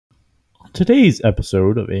Today's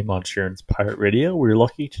episode of Amon Sharon's Pirate Radio, we are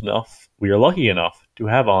lucky enough to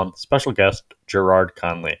have on special guest Gerard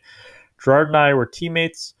Connelly. Gerard and I were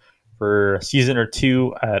teammates for a season or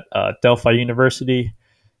two at Delphi University,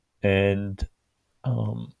 and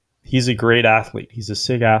he's a great athlete. He's a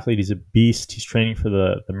sick athlete. He's a beast. He's training for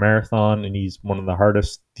the marathon, and he's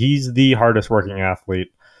he's the hardest working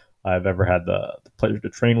athlete I've ever had the pleasure to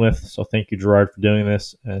train with. So thank you, Gerard, for doing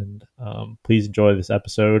this, and please enjoy this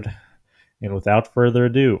episode. And without further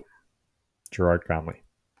ado, Gerard Connelly.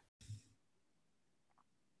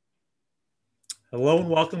 Hello and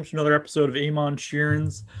welcome to another episode of Amon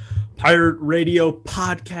Sheeran's Pirate Radio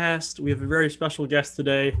podcast. We have a very special guest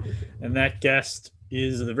today, and that guest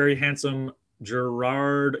is the very handsome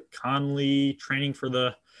Gerard Connelly, training for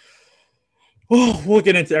the... Oh, we'll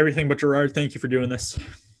get into everything, but Gerard, thank you for doing this.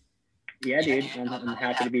 Yeah, dude, I'm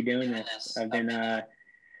happy to be doing this. I've been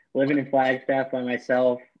living in Flagstaff by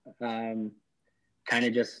myself, kind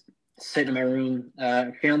of just sitting in my room,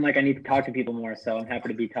 feeling like I need to talk to people more, so I'm happy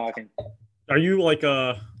to be talking. Are you like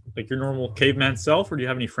your normal caveman self, or do you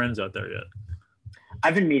have any friends out there yet?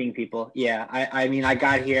 I've been meeting people, yeah. I mean, I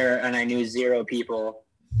got here and I knew zero people.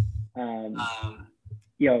 You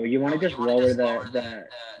want to just lower the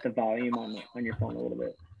volume on your phone a little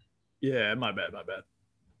bit? Yeah, my bad.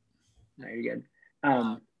 No, you're good.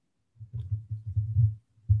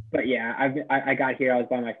 But yeah, I got here. I was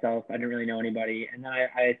by myself. I didn't really know anybody, and then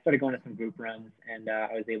I started going to some group runs, and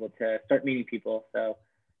I was able to start meeting people. So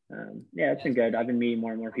yeah, it's been good. I've been meeting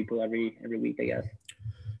more and more people every week, I guess.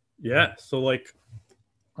 Yeah. So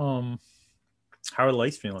how are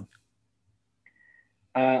legs feeling?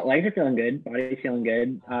 Legs are feeling good. Body's feeling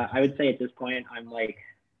good. I would say at this point, I'm like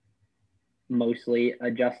mostly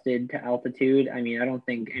adjusted to altitude. I mean, I don't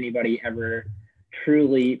think anybody ever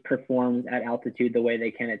truly performs at altitude the way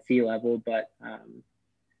they can at sea level, but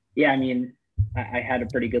yeah, I mean, I had a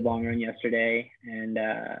pretty good long run yesterday, and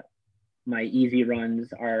my easy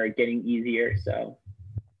runs are getting easier, so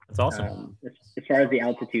that's awesome. As far as the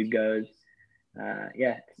altitude goes,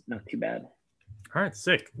 yeah, it's not too bad. All right,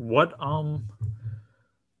 sick. What I'm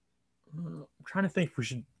trying to think if we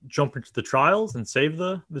should jump into the trials and save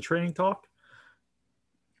the training talk.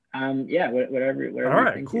 Yeah, whatever. All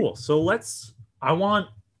right, cool. So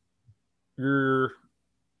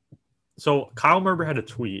So Kyle Merber had a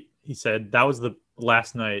tweet. He said that was the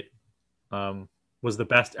last night was the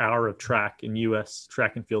best hour of track in U.S.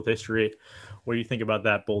 track and field history. What do you think about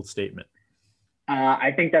that bold statement?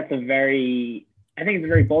 I think it's a very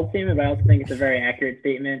bold statement, but I also think it's a very accurate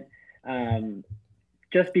statement.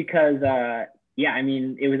 Just because, yeah, I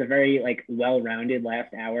mean, it was a very well-rounded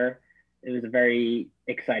last hour. It was a very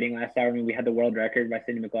exciting last hour. I mean, we had the world record by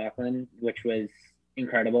Sidney McLaughlin, which was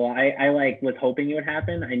incredible. I was hoping it would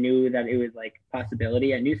happen. I knew that it was a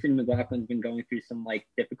possibility. I knew Sidney McLaughlin's been going through some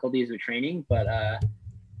difficulties with training, but I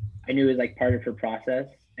knew it was part of her process.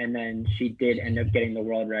 And then she did end up getting the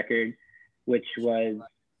world record, which was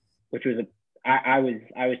I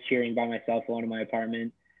was cheering by myself alone in my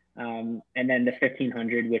apartment. And then the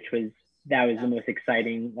 1500, that was the most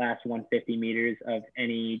exciting last 150 meters of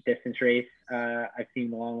any distance race I've seen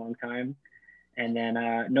in a long, long time. And then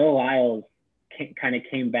Noah Lyles kind of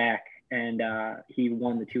came back, and he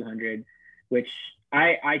won the 200, which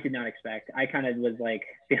I did not expect. I kind of was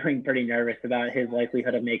feeling pretty nervous about his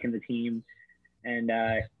likelihood of making the team. And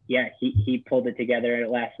yeah, he pulled it together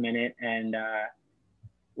at last minute, and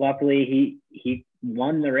luckily he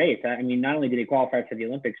won the race. I mean, not only did he qualify for the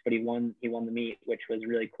Olympics, but he won the meet, which was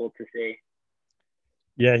really cool to see.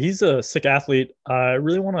 Yeah, he's a sick athlete. I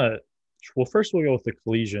really want to. Well, first we'll go with the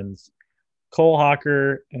collegians. Cole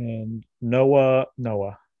Hocker and Noah.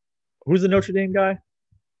 Who's the Notre Dame guy?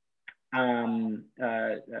 Yard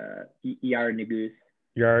Nagoose.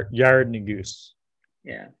 Yard Nagoose.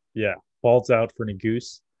 Yeah. Balls out for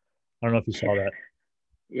Nagoose. I don't know if you saw that.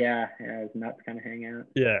 Yeah, it was nuts kind of hang out.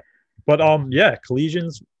 Yeah. But yeah,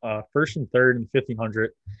 collegians, first and third and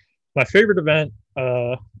 1500. My favorite event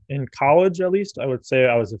in college, at least, I would say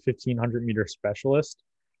I was a 1500 meter specialist.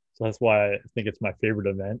 So that's why I think it's my favorite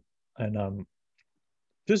event. And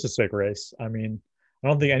just a sick race. I mean, I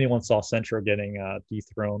don't think anyone saw Central getting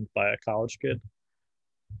dethroned by a college kid.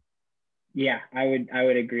 Yeah, I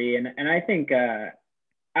would agree. And I think I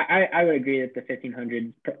would agree that the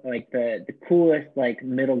 1500 the coolest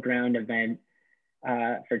middle ground event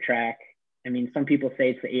for track. I mean, some people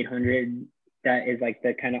say it's the 800 that is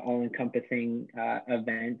the kind of all-encompassing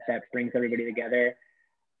event that brings everybody together.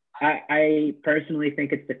 I personally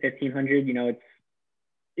think it's the 1500.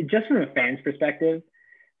 It's just from a fan's perspective.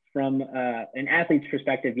 From an athlete's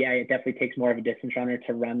perspective, yeah, it definitely takes more of a distance runner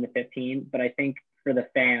to run the 15. But I think for the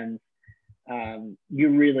fans, you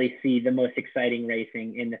really see the most exciting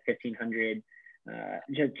racing in the 1500.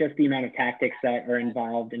 Just the amount of tactics that are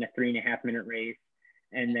involved in a 3.5 minute race,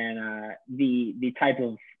 and then the type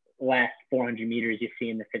of last 400 meters you see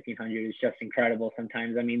in the 1500 is just incredible.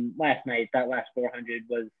 Sometimes, I mean, last night that last 400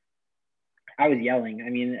 was, I was yelling. I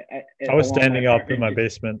mean, I was along my standing up in apartment, my just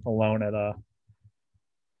basement alone at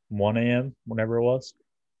 1 a.m. whenever it was.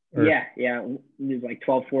 Or yeah, it was like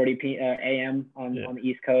 12:40 a.m. yeah. on the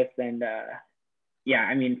East Coast, and yeah,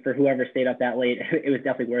 I mean, for whoever stayed up that late, it was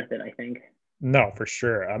definitely worth it, I think. No, for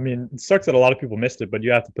sure. I mean, it sucks that a lot of people missed it, but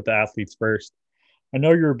you have to put the athletes first. I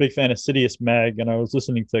know you're a big fan of Sidious Mag, and I was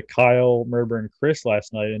listening to Kyle, Merber, and Chris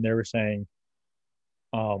last night, and they were saying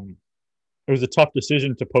um, it was a tough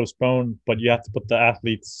decision to postpone, but you have to uh,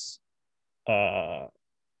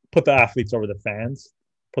 put the athletes over the fans,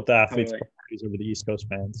 put the athletes' Totally. priorities over the East Coast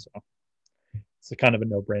fans. So it's a kind of a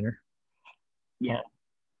no-brainer. Uh, Yeah.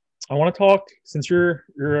 I want to talk since you're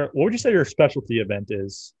what would you say your specialty event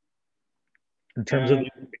is in terms of the Um,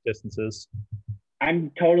 Olympic distances?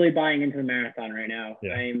 I'm totally buying into the marathon right now.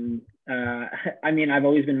 Yeah. I mean, I've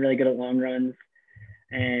always been really good at long runs,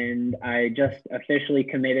 and I just officially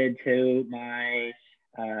committed to my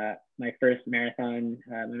first marathon,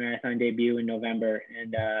 my marathon debut in November,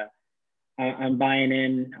 and I'm buying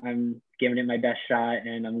in. I'm giving it my best shot,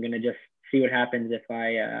 and I'm gonna just see what happens if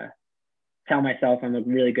I tell myself I'm a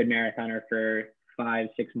really good marathoner for 5,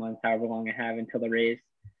 6 months, however long I have until the race.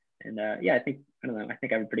 And yeah, I don't know. I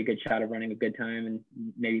think I have a pretty good shot of running a good time and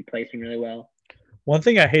maybe placing really well. One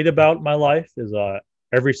thing I hate about my life is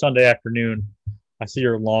every Sunday afternoon I see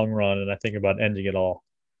your long run and I think about ending it all.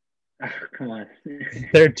 Oh, come on.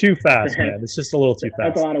 They're too fast, man. It's just a little too That's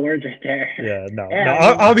a fast. lot of words right there. Yeah, no, Yeah, no. I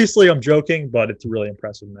mean, Obviously, I'm joking, but it's really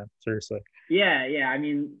impressive, man. Seriously. yeah. I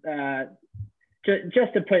mean,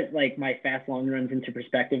 just to put like my fast long runs into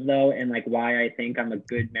perspective though, and like why I think I'm a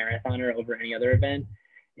good marathoner over any other event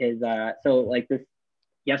is so like this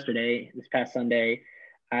past Sunday,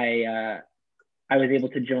 I I was able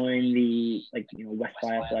to join the like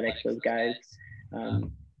Westfly Athletics, those guys.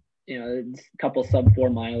 Um, a couple sub 4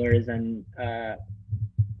 milers, and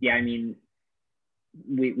yeah, I mean,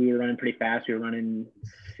 we were running pretty fast. We were running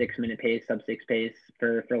 6 minute pace, sub six pace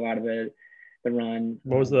for a lot of the run.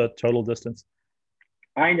 What was the total distance?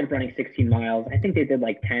 I ended up running 16 miles. I think they did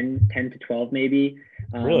like 10 to 12 maybe.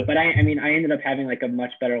 Really? But I mean, I ended up having like a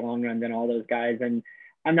much better long run than all those guys. And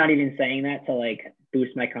I'm not even saying that to like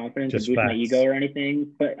boost my confidence or Just boost my ego facts. or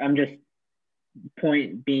anything, but I'm just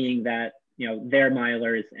point being that, they're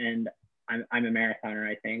milers and I'm a marathoner,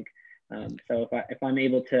 I think. So if I'm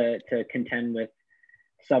able to contend with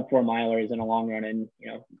sub 4 milers in a long run and,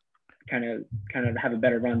 kind of have a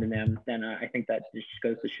better run than them, then I think that just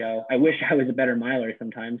goes to show. I wish I was a better miler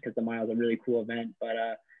sometimes because the mile is a really cool event, but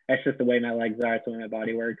that's just the way my legs are. It's the way my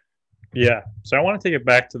body works. Yeah. So I want to take it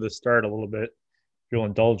back to the start a little bit, if you'll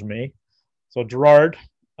indulge me. So Gerard,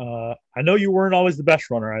 I know you weren't always the best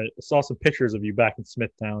runner. I saw some pictures of you back in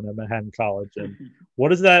Smithtown at Manhattan College. And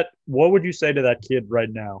what is that? What would you say to that kid right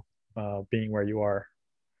now, being where you are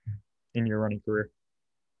in your running career?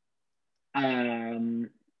 um,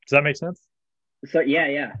 Does that make sense? so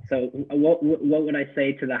yeah. So what would I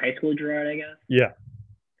say to the high school Gerard? I guess Yeah.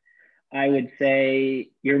 I would say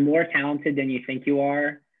you're more talented than you think you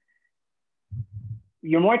are.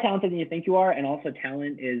 You're more talented than you think you are, and also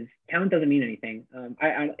talent doesn't mean anything.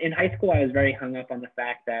 In high school, I was very hung up on the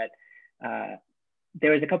fact that uh,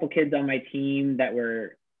 there was a couple kids on my team that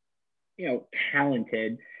were,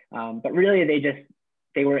 talented, but really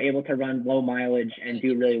they were able to run low mileage and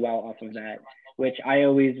do really well off of that, which I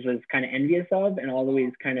always was kind of envious of and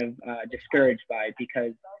always kind of discouraged by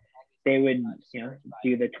because they would,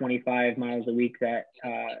 do the 25 miles a week that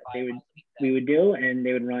we would do, and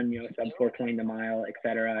they would run, sub 420 the mile,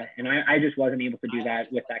 etc. And I just wasn't able to do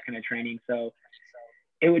that with that kind of training. So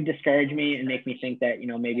it would discourage me and make me think that,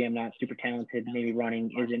 maybe I'm not super talented. Maybe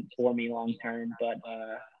running isn't for me long term. But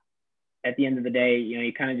at the end of the day,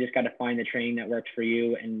 you kind of just got to find the training that works for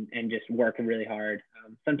you and just work really hard.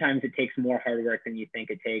 Sometimes it takes more hard work than you think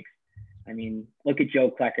it takes. I mean, look at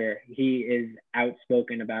Joe Klecker. He is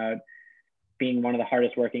outspoken about being one of the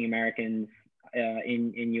hardest working Americans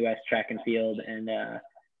in U.S. track and field, and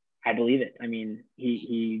I believe it. I mean,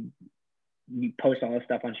 he posts all his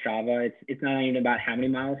stuff on Strava. It's not even about how many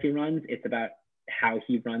miles he runs; it's about how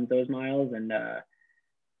he runs those miles and the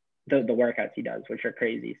workouts he does, which are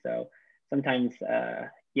crazy. So sometimes,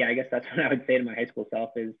 yeah, I guess that's what I would say to my high school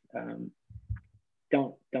self is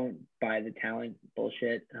don't buy the talent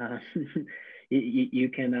bullshit. You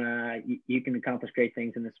can accomplish great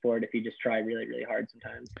things in the sport if you just try really really hard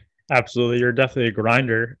sometimes. Absolutely. You're definitely a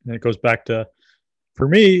grinder. And it goes back to, for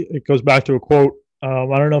me, it goes back to a quote. I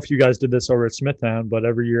don't know if you guys did this over at Smithtown, but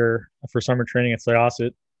every year for summer training at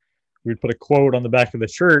Syosset, we'd put a quote on the back of the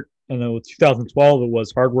shirt. And then with 2012, it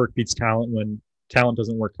was hard work beats talent when talent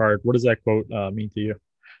doesn't work hard. What does that quote mean to you?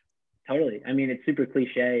 Totally. I mean, it's super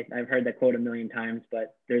cliche. I've heard that quote a million times,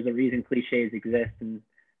 but there's a reason cliches exist, and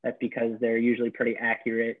that's because they're usually pretty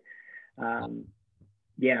accurate. Um,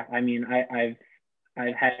 yeah, I mean, I've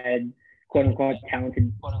had quote unquote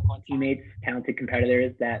talented teammates, talented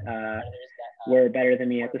competitors that were better than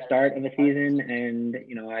me at the start of the season, and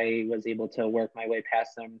I was able to work my way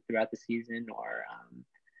past them throughout the season. Or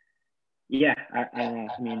yeah, I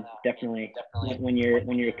mean, definitely when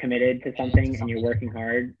you're committed to something and you're working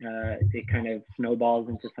hard, it kind of snowballs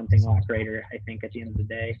into something a lot greater, I think, at the end of the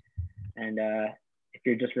day. And if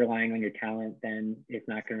you're just relying on your talent, then it's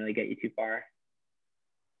not going to really get you too far.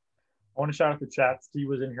 I want to shout out the chat. Steve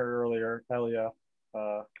was in here earlier. Elia,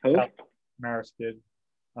 Maris kid.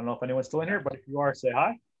 I don't know if anyone's still in here, but if you are, say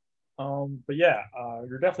hi. But yeah,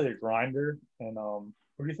 you're definitely a grinder. And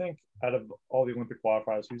what do you think out of all the Olympic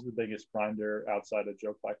qualifiers, who's the biggest grinder outside of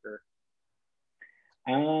Joe Klecker?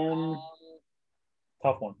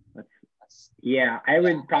 Tough one. Yeah, I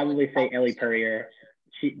would probably say Ellie Purrier.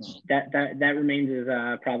 That remains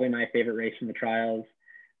as probably my favorite race from the trials.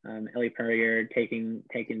 Ellie Purrier taking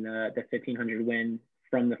the 1500 win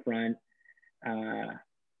from the front.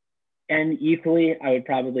 And equally, I would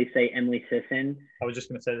probably say Emily Sisson. I was just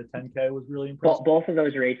going to say the 10K was really impressive. Both of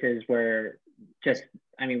those races were just,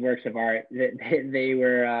 I mean, works of art. They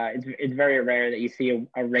were. It's very rare that you see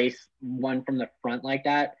a race won from the front like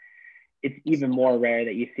that. It's even more rare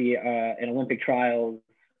that you see an Olympic trials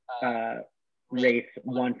race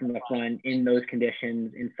won from the front in those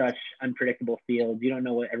conditions, in such unpredictable fields. You don't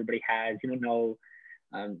know what everybody has. You don't know.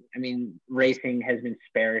 I mean, racing has been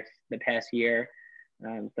sparse the past year.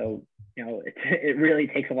 So, it really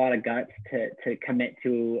takes a lot of guts to commit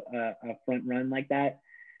to a front run like that.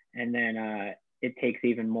 And then it takes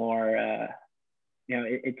even more,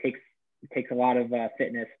 it takes a lot of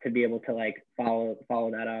fitness to be able to like follow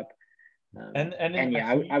that up. And yeah,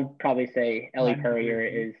 I would probably say Ellie Purrier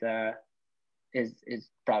is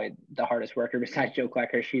probably the hardest worker besides Joe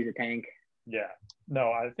Klecker. She's a tank. Yeah.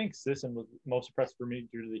 No, I think Sisson was most impressive for me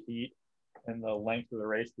due to the heat and the length of the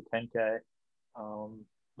race, the 10K.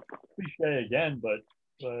 Cliche again, but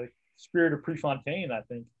the spirit of Prefontaine, I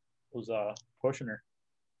think, was pushing her.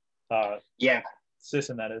 Yeah.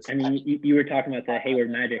 Sisson, that is. I mean, you were talking about the Hayward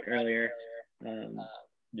Magic earlier.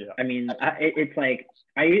 Yeah. I mean, it's like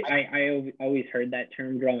I always heard that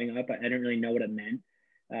term growing up. I didn't really know what it meant.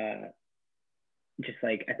 Just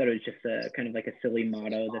like I thought it was just a kind of like a silly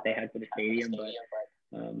motto that they had for the stadium. But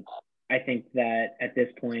I think that at this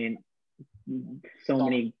point, so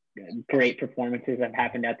many great performances have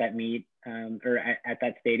happened at that meet or at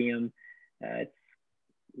that stadium.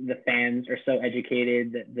 The fans are so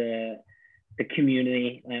educated that the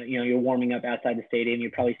community, you're warming up outside the stadium.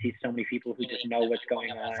 You probably see so many people who just know what's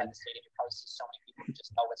going on.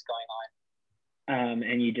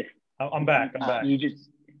 And you just, I'm back. You just,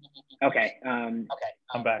 okay. I'm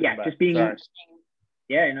back. Yeah, I'm back. just being, Sorry.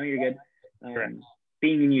 Yeah, no, you're good.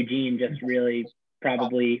 Being in Eugene just really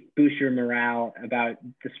probably boost your morale about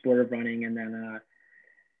the sport of running. And then,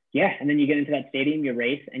 and then you get into that stadium, you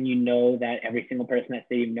race, and you know that every single person in that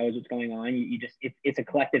stadium knows what's going on. You just, it's a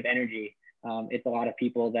collective energy. It's a lot of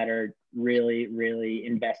people that are really, really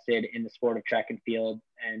invested in the sport of track and field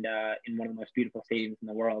and in one of the most beautiful stadiums in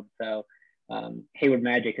the world. So Hayward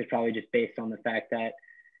Magic is probably just based on the fact that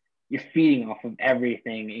you're feeding off of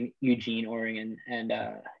everything in Eugene, Oregon. And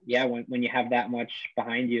when you have that much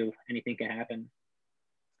behind you, anything can happen.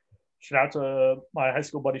 Shout out to my high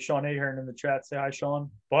school buddy Sean Ahern in the chat. Say hi, Sean.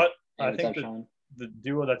 But hey, I think the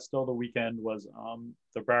duo that stole the weekend was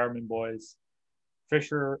the Bowerman boys,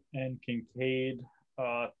 Fisher and Kincaid.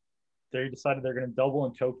 They decided they're going to double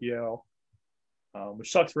in Tokyo,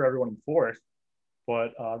 which sucks for everyone in fourth.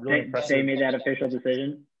 But really impressive. They made that official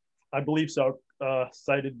decision? I believe so.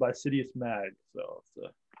 Cited by Sidious Mag. So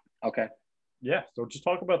it's okay. Yeah. So just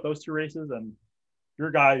talk about those two races and your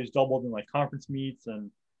guy who's doubled in like conference meets and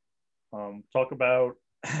talk about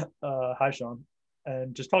hi Sean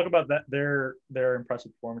and just talk about that their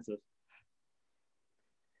impressive performances.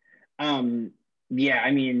 Yeah,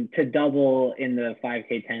 I mean, to double in the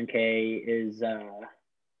 5K 10K is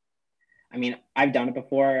I mean, I've done it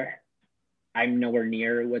before. I'm nowhere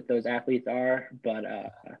near what those athletes are, but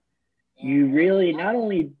you really not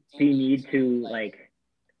only do you need to like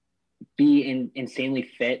be insanely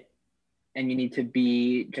fit, and you need to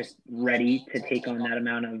be just ready to take on that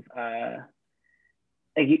amount of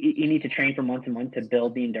like you need to train for months and months to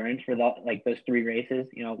build the endurance for like those 3 races,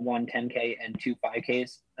 one 10K and 2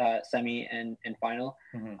 5Ks, semi and final.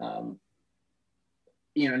 Mm-hmm.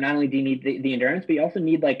 Not only do you need the endurance, but you also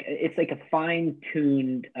need it's like a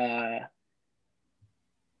fine-tuned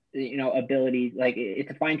ability. Like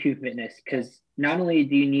it's a fine-tuned fitness, because not only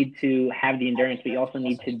do you need to have the endurance, but you also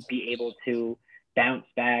need to be able to bounce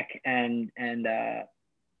back and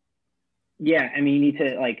yeah, I mean, you need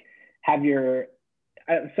to like have your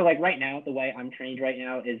so like right now, the way I'm trained right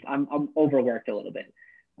now is I'm overworked a little bit.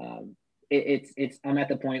 It's I'm at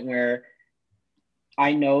the point where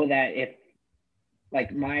I know that if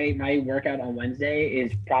like my workout on Wednesday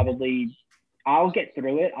is probably, I'll get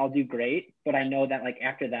through it, I'll do great, but I know that like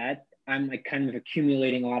after that I'm like kind of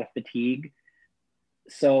accumulating a lot of fatigue.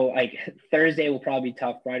 So like Thursday will probably be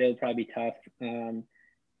tough, Friday will probably be tough, and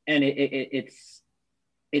it's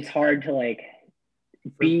hard to like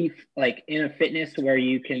be like in a fitness where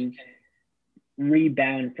you can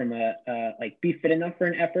rebound from like be fit enough for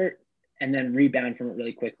an effort and then rebound from it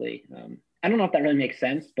really quickly. I don't know if that really makes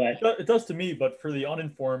sense, but it does to me. But for the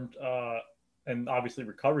uninformed, and obviously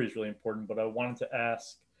recovery is really important. But I wanted to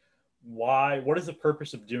ask, what is the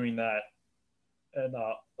purpose of doing that? And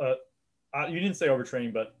you didn't say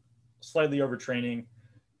overtraining, but slightly overtraining.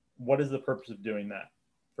 What is the purpose of doing that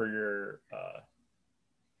for your?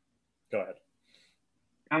 Go ahead.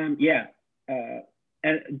 Yeah.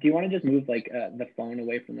 And do you want to just move like the phone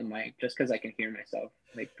away from the mic, just because I can hear myself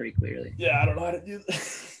like pretty clearly? Yeah, I don't know how to do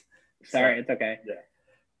this. Sorry, it's okay.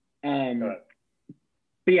 Yeah.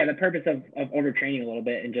 But yeah, the purpose of overtraining a little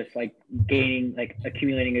bit and just like gaining, like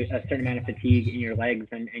accumulating a certain amount of fatigue in your legs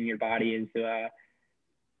and your body is to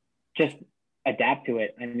just adapt to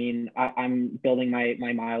it. I mean, I'm building my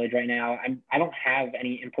mileage right now. I don't have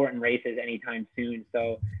any important races anytime soon,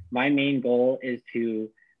 so my main goal is to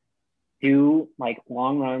do like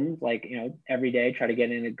long runs, like every day, try to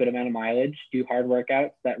get in a good amount of mileage, do hard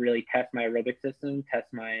workouts that really test my aerobic system, test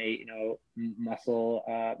my muscle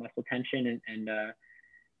tension, and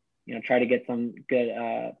try to get some good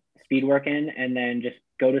speed work in, and then just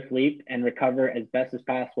go to sleep and recover as best as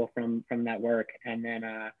possible from that work. And then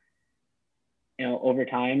over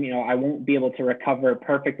time, I won't be able to recover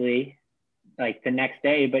perfectly like the next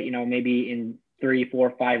day, but maybe in 3,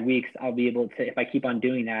 4, 5 weeks, I'll be able to, if I keep on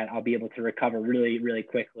doing that, I'll be able to recover really, really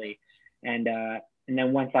quickly. And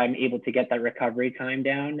then once I'm able to get that recovery time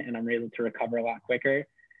down and I'm able to recover a lot quicker,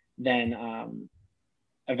 then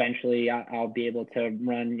eventually I'll be able to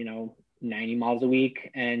run, 90 miles a week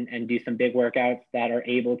and do some big workouts that are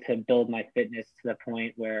able to build my fitness to the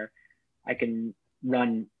point where I can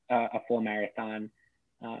run a full marathon.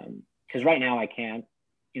 Because right now I can't.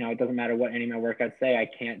 It doesn't matter what any of my workouts say, I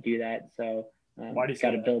can't do that. So why do you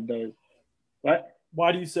got to build those? What?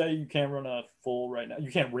 Why do you say you can't run a full right now? You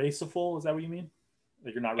can't race a full? Is that what you mean?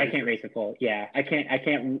 Like you're not ready? I can't race a full. Yeah, I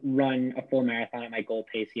can't run a full marathon at my goal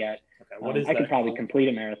pace yet. Okay, what is I that could probably goal? complete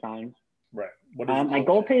a marathon. Right. What is my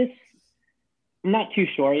goal pace? I'm not too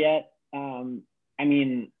sure yet. I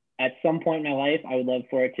mean, at some point in my life, I would love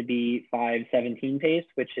for it to be 5:17 pace,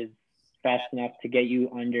 which is fast enough to get you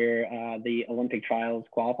under the Olympic trials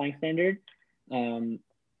qualifying standard.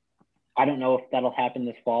 I don't know if that'll happen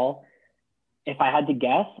this fall. If I had to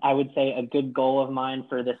guess, I would say a good goal of mine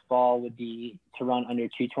for this fall would be to run under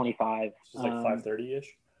 2:25. Just like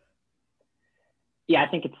 5:30-ish? Yeah, I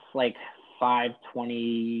think it's like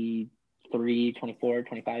 5:23, 24,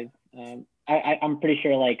 25. I'm pretty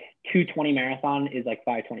sure like 2:20 marathon is like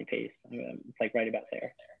 5:20 pace. It's like right about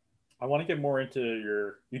there. I want to get more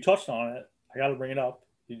into you touched on it. I got to bring it up.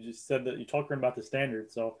 You just said that you talked about the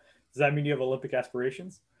standard. So does that mean you have Olympic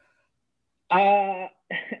aspirations? You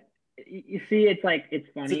see, it's funny. It's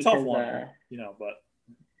a tough one, but.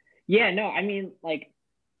 Yeah, no, I mean, like,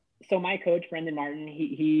 so my coach, Brendan Martin,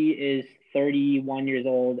 he is 31 years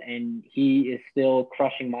old and he is still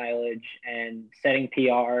crushing mileage and setting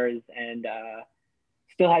PRs and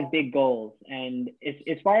still has big goals. And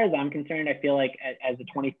as far as I'm concerned, I feel like as a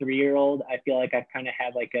 23-year-old, I feel like I've kind of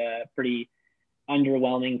had like a pretty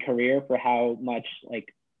underwhelming career for how much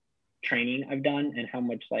like training I've done and how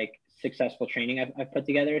much like successful training I've put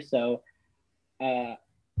together. So, I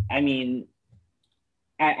mean,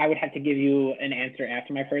 I would have to give you an answer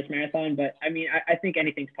after my first marathon, but I mean, I think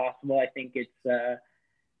anything's possible. I think it's,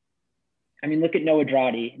 I mean, look at Noah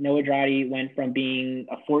Droddy. Noah Droddy went from being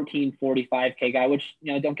a 14:45K guy, which,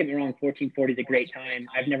 don't get me wrong, 14:40 is a great time.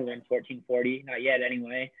 I've never run 14:40, not yet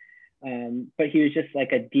anyway. But he was just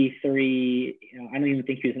like a D3, I don't even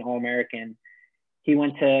think he was an All-American. He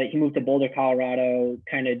moved to Boulder, Colorado,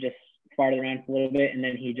 kind of just farted around for a little bit, and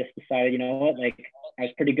then he just decided, you know what, like I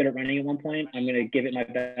was pretty good at running at one point. I'm gonna give it my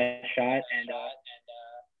best shot, and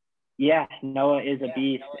yeah, Noah is a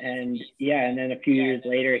beast, and yeah, and then a few years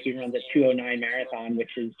later, he runs a 2:09 marathon,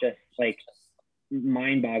 which is just like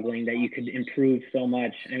mind-boggling that you could improve so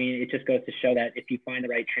much. I mean, it just goes to show that if you find the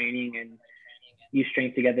right training and you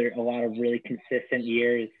string together a lot of really consistent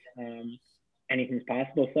years, anything's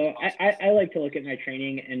possible. So I like to look at my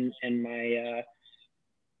training and my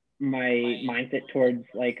mindset towards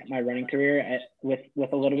like my running career with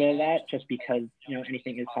a little bit of that, just because, you know,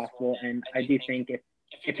 anything is possible. And I do think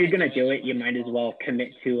if you're going to do it, you might as well commit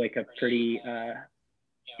to like a pretty,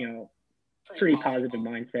 you know, pretty positive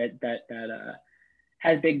mindset that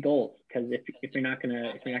has big goals. Because if you're not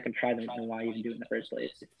gonna try them, then why even do it in the first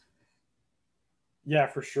place? Yeah,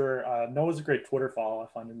 for sure. Noah's a great Twitter follow. I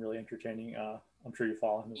find him really entertaining. I'm sure you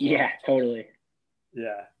follow him as well. Yeah, totally.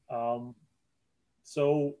 Yeah.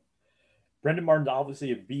 So Brendan Martin's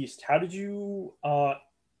obviously a beast.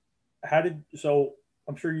 So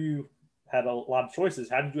I'm sure you had a lot of choices.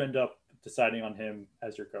 How did you end up deciding on him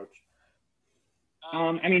as your coach?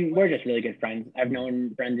 I mean, we're just really good friends. I've known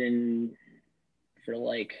Brendan for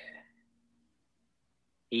like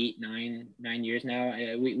 9 years now.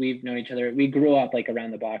 We've known each other. We grew up like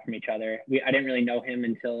around the block from each other. I didn't really know him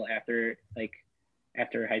until after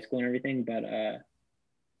high school and everything, but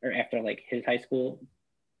or after like his high school,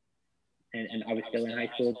 and I was still in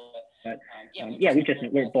high school. But yeah,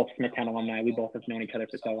 we're both Smithtown alumni. We both have known each other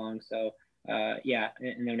for so long. So yeah,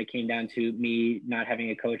 and then when it came down to me not having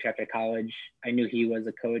a coach after college, I knew he was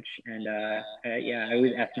a coach, and yeah, I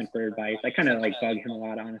always asked him for advice. I kind of like bug him a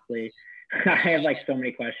lot, honestly. I have like so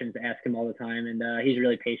many questions to ask him all the time, and he's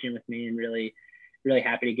really patient with me and really, really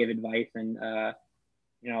happy to give advice and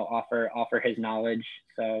you know, offer his knowledge.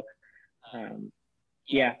 So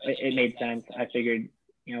yeah, it made sense. I figured,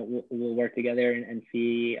 you know, we'll work together and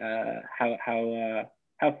see how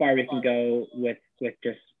far we can go with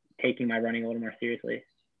just taking my running a little more seriously.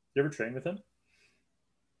 You ever train with him?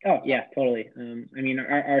 Oh yeah, totally. I mean,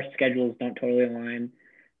 our schedules don't totally align.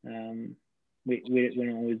 We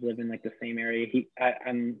don't always live in like the same area.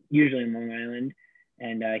 I'm usually in Long Island,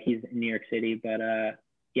 and he's in New York City. But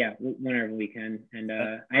yeah, whenever we can. And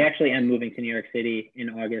I actually am moving to New York City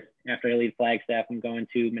in August. After I leave Flagstaff, I'm going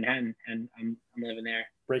to Manhattan, and I'm living there.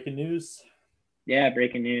 Breaking news. Yeah,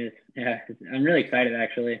 breaking news. Yeah, I'm really excited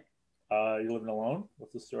actually. You living alone?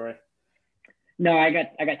 What's the story? No, I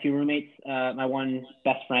got two roommates. My one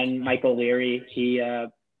best friend, Michael Leary. I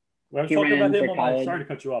was talking about him. Sorry to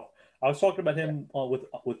cut you off. I was talking about him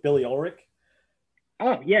with Billy Ulrich.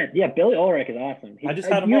 Oh yeah, Billy Ulrich is awesome. I just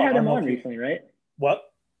had him you on. had him on recently, right? What?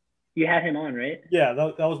 You had him on, right? Yeah,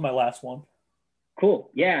 that was my last one. Cool.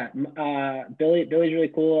 Yeah, Billy's really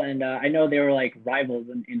cool, and I know they were like rivals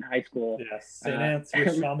in high school. Yes, St. Anne's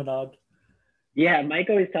with Chaminade. Yeah, Mike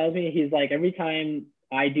always tells me, he's like, every time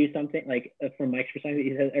I do something, like from Mike's perspective,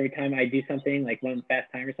 he says every time I do something, like run fast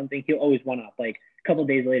time or something, he'll always one up. Like a couple of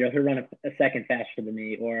days later, he'll run a second faster than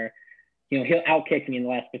me, or you know, he'll outkick me in the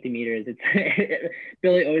last 50 meters. It's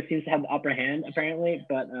Billy always seems to have the upper hand, apparently.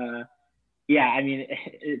 But yeah, I mean,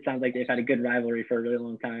 it sounds like they've had a good rivalry for a really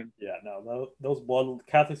long time. Yeah, no, those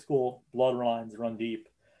Catholic school blood lines run deep.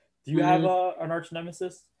 Do you have an arch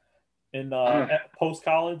nemesis in post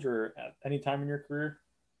college or at any time in your career?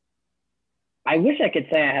 I wish I could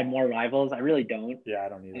say I had more rivals. I really don't. Yeah, I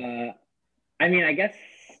don't either. I mean, I guess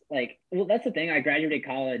like, well, that's the thing. I graduated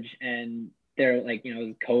college and they're like, you know, it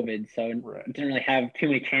was COVID, so right. Didn't really have too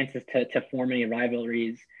many chances to form any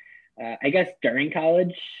rivalries. I guess during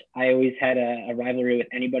college, I always had a rivalry with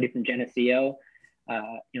anybody from Geneseo.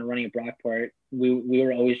 You know, running at Brockport, we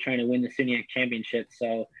were always trying to win the SUNYAC championship.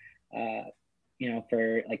 So, you know,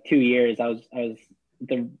 for like 2 years, I was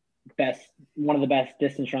one of the best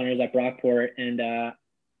distance runners at Brockport, and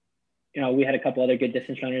you know, we had a couple other good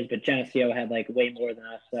distance runners, but Geneseo had like way more than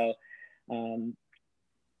us. So,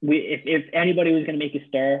 if anybody was going to make a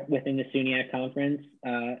stir within the SUNYAC conference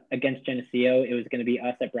against Geneseo, it was going to be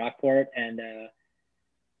us at Brockport. And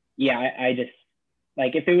yeah, I just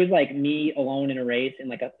like, if it was like me alone in a race and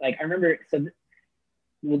like I remember, so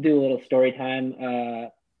we'll do a little story time.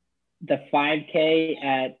 The 5K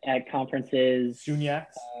at conferences. SUNYAC.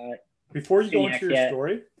 Before you go into your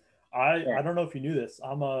story, Sure. I don't know if you knew this.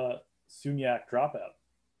 I'm a SUNYAC dropout.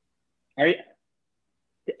 Are you?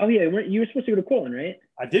 Oh yeah, you were supposed to go to Cortland, right?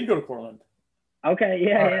 I did go to Cortland. Okay,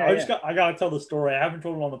 yeah, right, I gotta tell the story. I haven't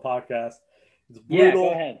told it on the podcast. It's brutal,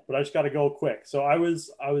 go ahead. But I just gotta go quick. So I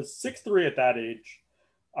was 6'3" at that age.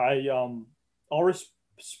 All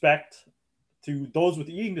respect to those with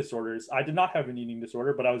eating disorders, I did not have an eating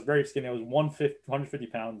disorder, but I was very skinny. I was 150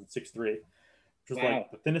 pounds and 6'3", which was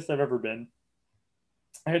like the thinnest I've ever been.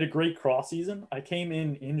 I had a great cross season. I came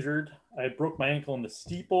in injured. I broke my ankle in the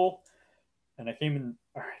steeple, and I came in.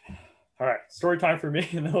 All right. Story time for me,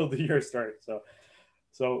 and then the year starts.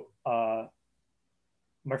 So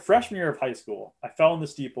my freshman year of high school, I fell in the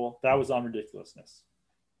steeple. That was on ridiculousness.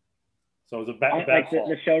 So it was a bad like fall.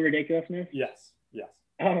 The show Ridiculousness? Yes.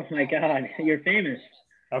 Oh my God, you're famous.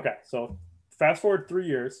 Okay, so fast forward 3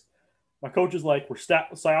 years. My coach is like,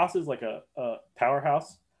 Syos is like a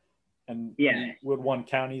powerhouse. And we would won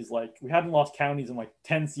counties. Like, we hadn't lost counties in like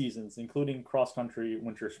 10 seasons, including cross country,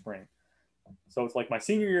 winter, spring. So it's like my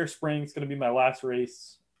senior year spring. It's going to be my last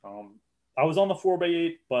race. I was on the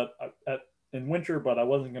 4x8, but in winter, but I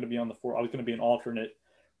wasn't going to be on the 4. I was going to be an alternate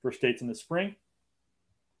for states in the spring.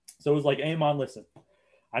 So it was like, Amon, listen,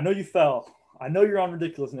 I know you fell. I know you're on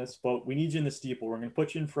ridiculousness, but we need you in the steeple. We're going to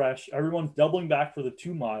put you in fresh. Everyone's doubling back for the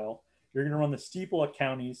 2 mile. You're going to run the steeple at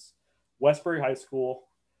counties, Westbury High School.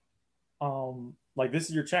 Like, this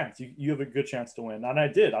is your chance. You have a good chance to win. And I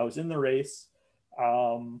did. I was in the race.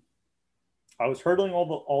 I was hurdling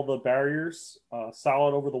all the barriers,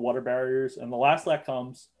 solid over the water barriers. And the last lap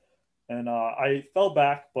comes, and I fell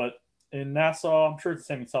back. But in Nassau, I'm sure it's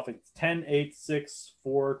the same stuff. It's 10, 8, 6,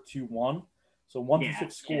 4, 2, 1. So 1 through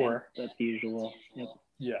 6 score. Yeah, that's usual. Yep.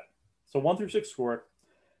 Yeah. So 1 through 6 score.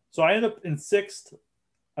 So I ended up in 6th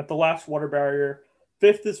at the last water barrier.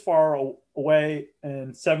 5th is far away,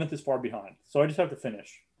 and 7th is far behind. So I just have to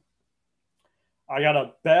finish. I got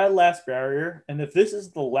a bad last barrier, and if this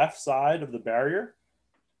is the left side of the barrier,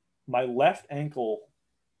 my left ankle,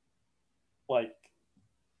 like,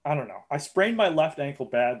 I don't know. I sprained my left ankle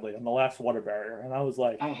badly on the last water barrier, and I was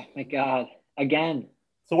like, oh my God, again.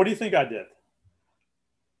 So what do you think I did?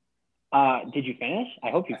 Did you finish? I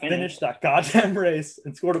hope you finished. I finished that goddamn race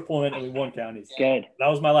and scored a point, and we won counties. Good. That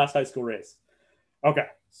was my last high school race. Okay,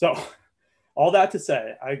 so all that to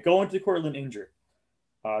say, I go into Cortland injured.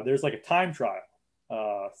 There's like a time trial,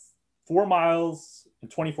 4 miles in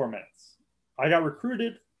 24 minutes. I got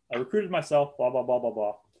recruited. I recruited myself, blah, blah, blah, blah,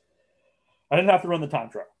 blah. I didn't have to run the time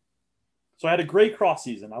trial. So I had a great cross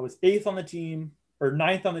season. I was 8th on the team, or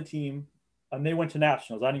 9th on the team, and they went to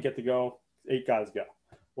nationals. I didn't get to go. 8 guys go.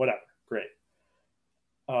 Whatever. Great.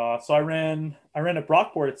 So I ran at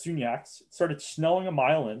Brockport at Suniacs. It started snowing a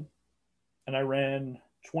mile in, and I ran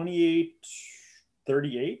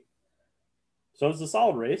 28:38. So it was a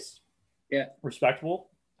solid race. Yeah. Respectable.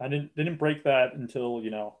 I didn't break that until,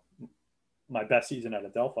 my best season at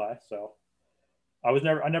Adelphi. So I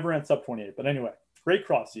never ran sub 28. But anyway, great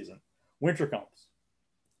cross season. Winter comes.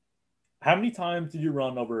 How many times did you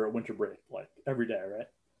run over a winter break? Like every day, right?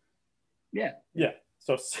 Yeah. Yeah.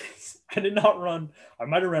 So I did not run. I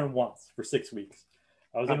might have run once for 6 weeks.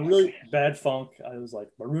 I was in a really bad funk. I was like,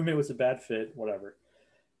 my roommate was a bad fit, whatever.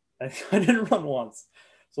 And I didn't run once.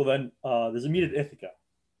 So then there's a meet at Ithaca.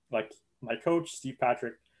 Like my coach, Steve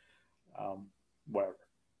Patrick, whatever.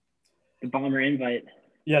 The bomber invite.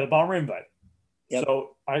 Yeah, the bomber invite. Yep.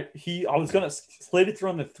 So I was gonna slated to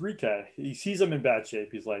run the 3K. He sees I'm in bad shape.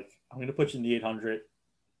 He's like, I'm gonna put you in the 800.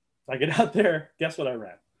 I get out there. Guess what I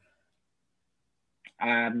ran?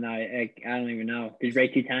 I don't even know. Did you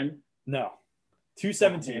break 210? No,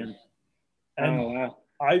 217. Oh, wow.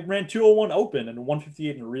 I ran 201 open and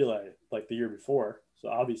 158 in a relay like the year before. So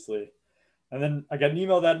obviously, and then I got an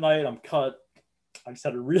email that night. I'm cut. I just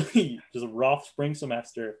had a really just a rough spring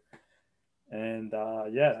semester, and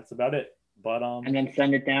yeah, that's about it. But and then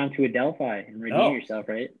send it down to Adelphi and redeem yourself,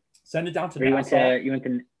 right? Send it down to Nassau. You went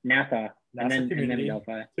to Nassau and then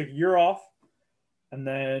Adelphi. Took a year off, and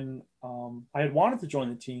then I had wanted to join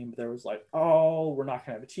the team, but there was like, oh, we're not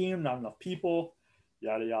gonna have a team, not enough people,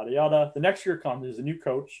 yada yada yada. The next year comes, there's a new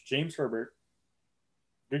coach, James Herbert.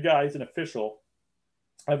 Good guy, he's an official.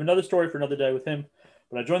 I have another story for another day with him,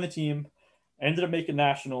 but I joined the team. I ended up making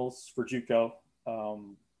nationals for JUCO. I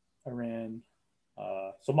ran.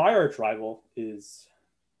 So my arch rival is,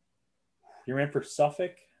 he ran for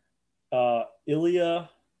Suffolk, Ilya.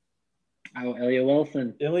 Oh, Ilya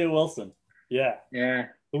Wilson. Ilya Wilson. Yeah. Yeah.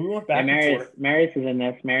 So we went back and forth. Marius is in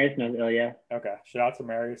this. Marius knows Ilya. Okay. Shout out to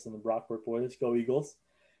Marius and the Brockport boys. Go Eagles.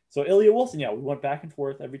 So Ilya Wilson, yeah, we went back and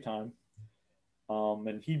forth every time.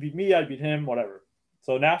 And he beat me, I beat him, whatever.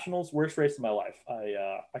 So nationals, worst race of my life.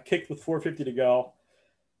 I kicked with 450 to go,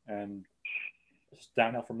 and just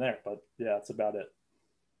downhill from there. But yeah, that's about it.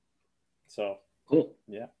 So cool.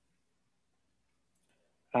 Yeah.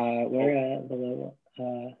 Where the level?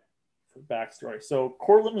 For backstory. So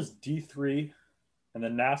Cortland was D3, and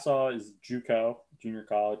then Nassau is JUCO, junior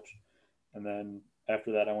college, and then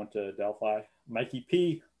After that, I went to Delphi. Mikey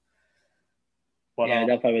P. But Yeah,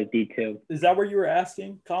 Delphi was D2. Is that where you were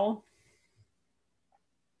asking, Colin?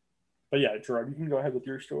 But yeah, Gerard, you can go ahead with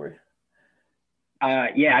your story.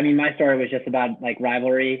 Yeah, I mean, my story was just about like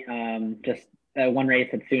rivalry. Just one race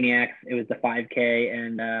at Suniacs. It was the 5K,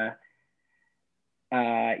 and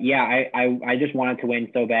yeah, I just wanted to win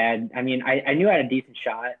so bad. I mean, I knew I had a decent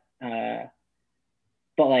shot,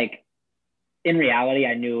 but like in reality,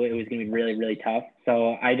 I knew it was going to be really, really tough.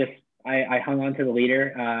 So I hung on to the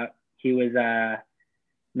leader. He was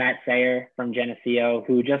Matt Sayer from Geneseo,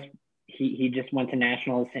 who he just went to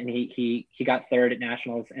nationals, and he got third at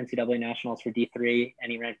nationals, NCAA nationals for D3,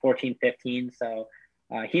 and he ran 14:15. So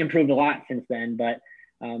he improved a lot since then. But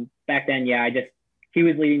back then, yeah, he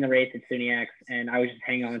was leading the race at Suniacs, and I was just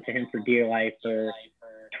hanging on to him for dear life for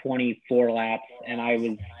 24 laps, and I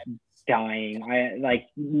was dying. I like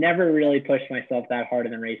never really pushed myself that hard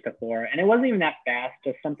in the race before, and it wasn't even that fast.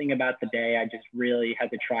 Just something about the day, I just really had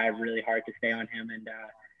to try really hard to stay on him, and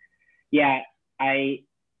yeah, I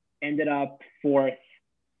ended up fourth,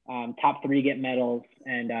 top three get medals,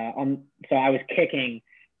 and so I was kicking,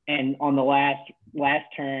 and on the last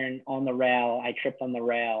turn on the rail, I tripped on the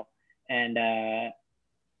rail, and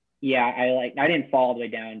yeah, I didn't fall all the way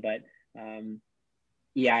down, but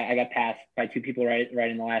yeah, I got passed by two people right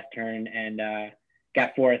in the last turn, and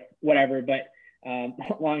got fourth, whatever. But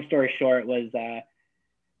long story short was,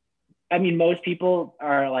 I mean, most people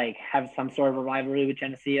are like have some sort of a rivalry with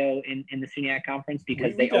Geneseo in the SUNYAC conference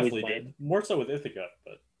because they always win. Did. More so with Ithaca,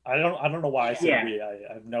 but I don't know why I said we.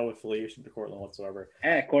 I have no affiliation to Cortland whatsoever.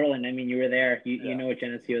 Cortland, I mean, you were there. You know what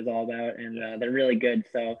Geneseo is all about, and they're really good.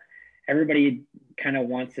 So everybody kind of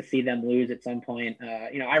wants to see them lose at some point.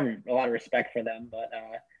 You know, I have a lot of respect for them, but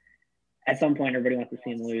at some point, everybody wants to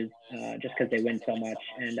see them lose just because they win so much.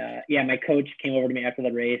 And yeah, my coach came over to me after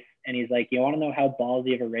the race, and he's like, "You want to know how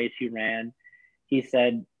ballsy of a race you ran?" He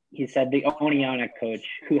said the Oneonta coach,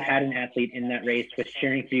 who had an athlete in that race, was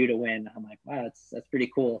cheering for you to win. I'm like, wow, that's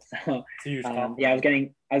pretty cool. So yeah, I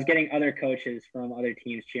was getting other coaches from other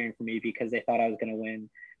teams cheering for me because they thought I was going to win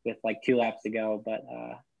with like 2 laps to go, but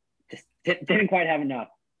just didn't quite have enough.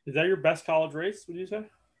 Is that your best college race, would you say?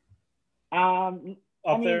 I mean,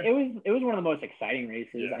 it was one of the most exciting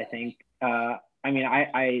races, I think. I mean,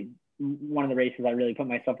 I one of the races I really put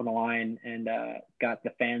myself on the line and got the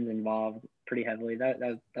fans involved pretty heavily. That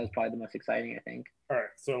was probably the most exciting, I think. All right,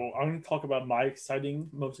 so I'm going to talk about my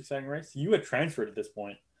most exciting race. You had transferred at this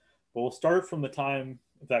point, but we'll start from the time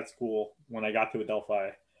of that school when I got to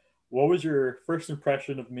Adelphi. What was your first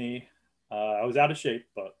impression of me? I was out of shape,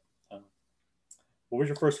 but what was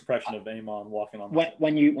your first impression of Amon walking on?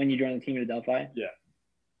 When you joined the team at Adelphi? Yeah.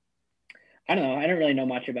 I don't know. I don't really know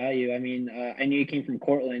much about you. I mean, I knew you came from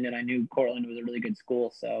Cortland, and I knew Cortland was a really good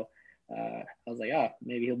school. So I was like, oh,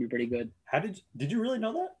 maybe he'll be pretty good. How did you really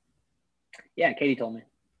know that? Yeah, Katie told me.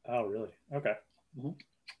 Oh, really? Okay. Mm-hmm.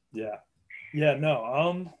 Yeah.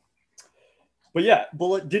 No. But yeah,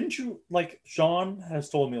 but didn't you like? Sean has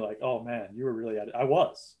told me like, oh man, you were really at it.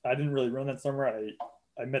 I didn't really run that summer.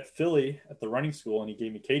 I met Philly at the running school, and he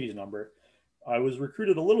gave me Katie's number. I was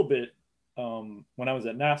recruited a little bit when I was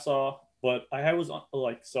at Nassau. But I was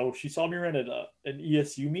like, so she saw me run at an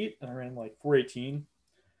ESU meet, and I ran like 4:18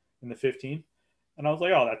 in the 15. And I was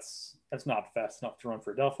like, oh, that's not fast enough to run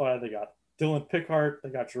for Delphi. They got Dylan Pickhart,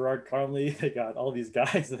 they got Gerard, Connelly, they got all these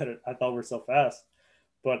guys that I thought were so fast.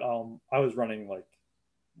 But I was running like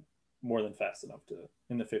more than fast enough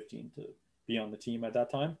in the 15 to be on the team at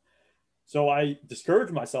that time. So I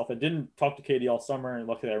discouraged myself. I didn't talk to Katie all summer, and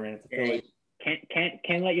luckily I ran into Philly.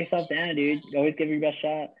 Can't let yourself down, dude. Always give your best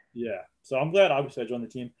shot. Yeah. So I'm glad, obviously, I joined the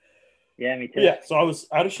team. Yeah, me too. But yeah, so I was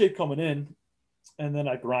out of shape coming in, and then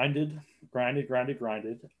I grinded. I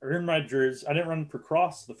earned my jersey. I didn't run per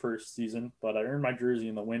cross the first season, but I earned my jersey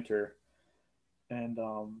in the winter. And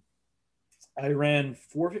I ran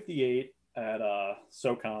 4:58 at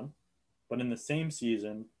SoCon, but in the same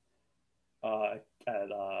season at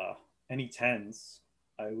any 10s,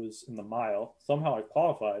 I was in the mile. Somehow I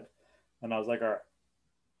qualified, and I was like, all right,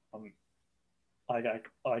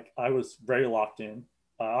 I was very locked in.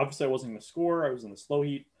 Obviously, I wasn't going to score. I was in the slow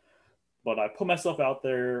heat, but I put myself out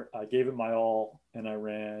there. I gave it my all, and I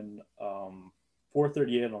ran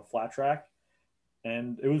 4:38 on a flat track.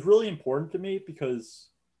 And it was really important to me because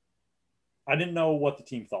I didn't know what the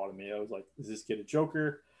team thought of me. I was like, is this kid a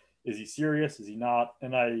joker? Is he serious? Is he not?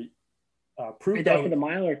 And I proved that for the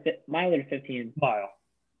mile or 15? Mile.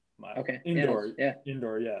 Okay. Indoor.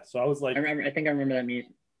 Yeah. So I was like, I think I remember that meet.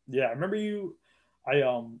 Yeah, I remember you. I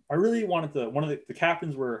really wanted to. One of the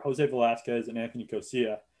captains were Jose Velasquez and Anthony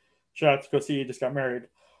Cosilla. Shout out to Cosilla, just got married.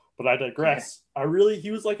 but I digress.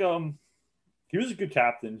 He was he was a good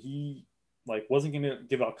captain. He wasn't going to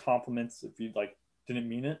give out compliments if he didn't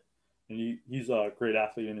mean it. And he's a great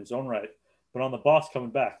athlete in his own right. But on the bus coming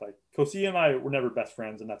back, Kosi and I were never best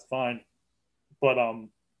friends, and that's fine. But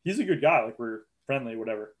he's a good guy. We're friendly,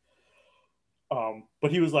 whatever.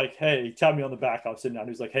 But he was like, hey, he tapped me on the back. I was sitting down.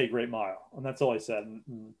 He was like, hey, great mile. And that's all I said.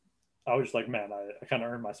 And I was just like, man, I kind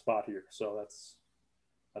of earned my spot here. So that's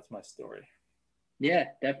my story. Yeah,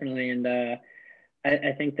 definitely. And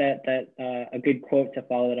I think that a good quote to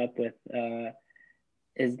follow it up with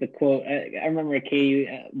is the quote. I remember Katie,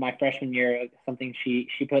 my freshman year, something she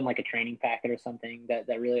put in a training packet or something that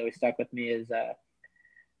really always stuck with me is I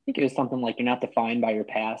think it was something like, you're not defined by your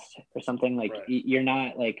past or something. Right. You're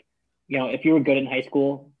not if you were good in high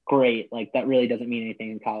school, great. That really doesn't mean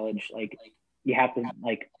anything in college. You have to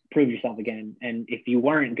prove yourself again. And if you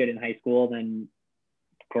weren't good in high school, then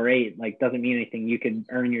great. Doesn't mean anything. You can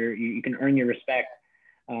earn your respect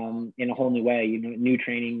in a whole new way. New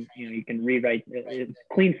training. You can rewrite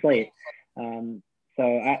clean slate.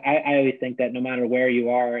 So I always think that no matter where you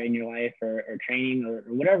are in your life or training or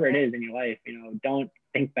whatever it is in your life, don't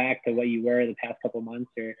think back to what you were the past couple of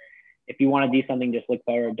months, or if you want to do something, just look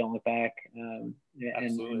forward, don't look back. And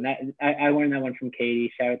that, I learned that one from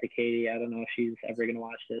Katie. Shout out to Katie. I don't know if she's ever going to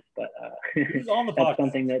watch this, but She's on the that's podcast.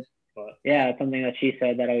 something that, it's something that she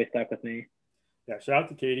said that always stuck with me. Yeah, shout out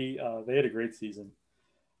to Katie. They had a great season.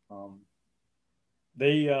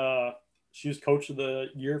 She was coach of the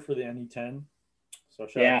year for the NE10. So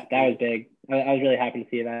that was big. I was really happy to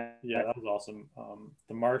see that. Yeah, that was awesome.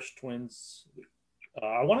 The Marsh twins.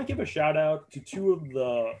 I want to give a shout out to two of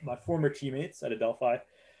my former teammates at Adelphi,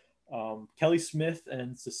 Kelly Smith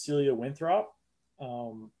and Cecilia Winthrop.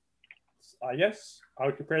 I guess I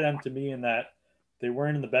would compare them to me in that they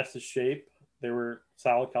weren't in the best of shape. They were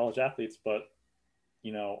solid college athletes, but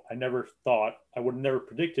I never thought, I would have never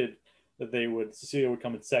predicted that Cecilia would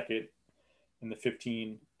come in second in the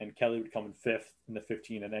 15 and Kelly would come in fifth in the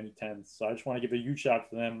 15 and any 10. So I just want to give a huge shout out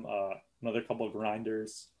to them. Another couple of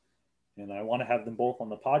grinders. And I want to have them both on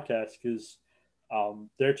the podcast because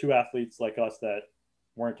they're two athletes like us that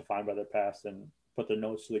weren't defined by their past and put their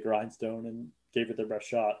nose to the grindstone and gave it their best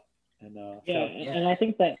shot. And and I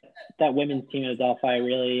think that women's team at Adelphi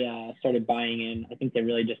really started buying in. I think they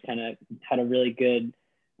really just kind of had a really good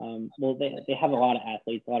they have a lot of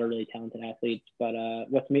athletes, a lot of really talented athletes, but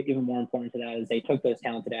what's even more important to that is they took those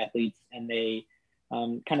talented athletes and they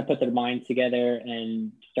kind of put their minds together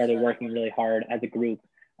and started working really hard as a group,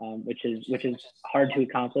 which is hard to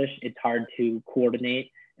accomplish. It's hard to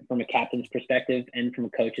coordinate from a captain's perspective and from a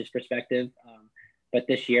coach's perspective. But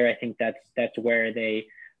this year, I think that's where they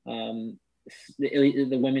the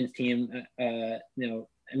women's team,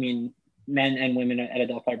 men and women at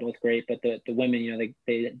Adelphi are both great, but the women,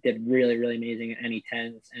 they did really, really amazing at any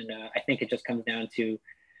 10s. And I think it just comes down to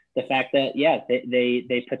the fact that,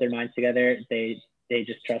 they put their minds together. They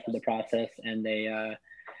just trusted the process and they,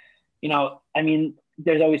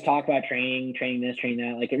 there's always talk about training this, training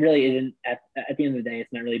that. It really isn't at the end of the day,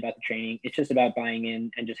 it's not really about the training. It's just about buying in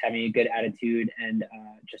and just having a good attitude and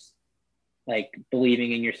just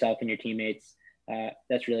believing in yourself and your teammates.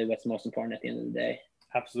 That's really what's most important at the end of the day.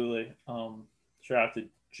 Absolutely. Shout out to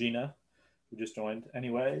Gina, who just joined.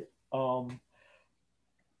 Anyway, so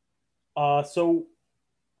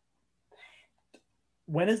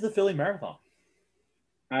when is the Philly Marathon?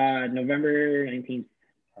 November 19th.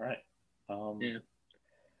 All right. Yeah.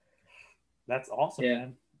 That's awesome,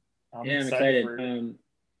 man. I'm excited. I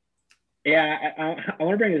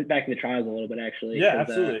want to bring this back to the trials a little bit, actually. Yeah,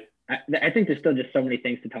 absolutely. I think there's still just so many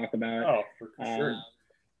things to talk about. Oh, for sure.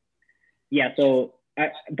 So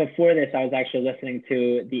before this, I was actually listening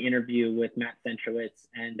to the interview with Matt Centrowitz,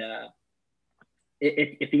 and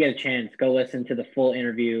if you get a chance, go listen to the full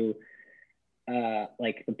interview,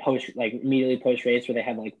 the post, immediately post race where they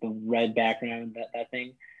have the red background, that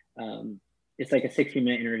thing. It's a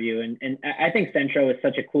 60-minute interview, and I think Centro is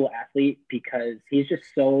such a cool athlete because he's just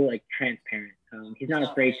so transparent. He's not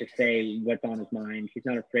afraid to say what's on his mind. He's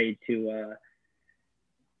not afraid to,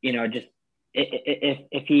 just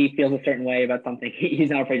if he feels a certain way about something,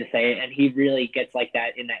 he's not afraid to say it. And he really gets like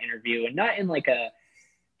that in that interview, and not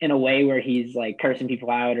in a way where he's cursing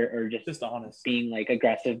people out or just honest, being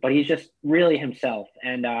aggressive, but he's just really himself.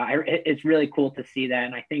 And it's really cool to see that.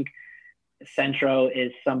 And I think Centro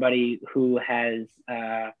is somebody who has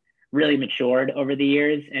really matured over the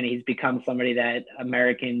years, and he's become somebody that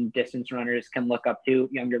American distance runners can look up to,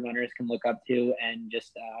 younger runners can look up to, and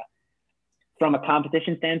just from a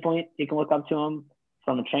competition standpoint, you can look up to him.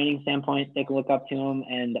 From a training standpoint, they can look up to him,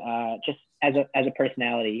 and just as a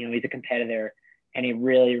personality, he's a competitor. and he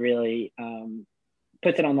really, really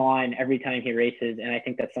puts it on the line every time he races. And I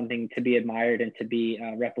think that's something to be admired and to be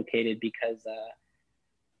replicated because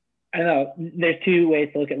I don't know. There's two ways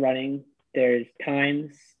to look at running. There's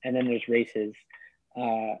times, and then there's races.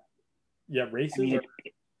 Races. I mean,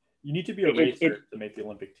 you need to be a racer to make the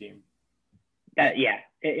Olympic team.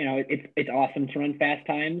 It's awesome to run fast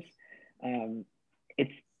times.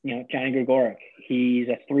 It's Johnny Gregorek. He's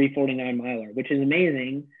a 3:49 miler, which is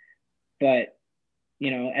amazing. But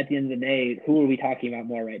at the end of the day, who are we talking about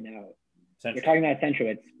more right now? We're talking about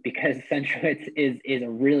Centrowitz because Centrowitz is a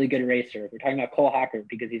really good racer. We're talking about Cole Hocker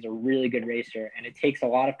because he's a really good racer, and it takes a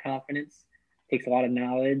lot of confidence, takes a lot of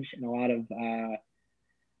knowledge, and a lot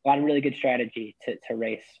of really good strategy to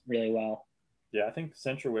race really well. Yeah, I think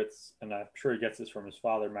Centrowitz, and I'm sure he gets this from his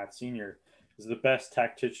father, Matt Sr., is the best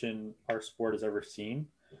tactician our sport has ever seen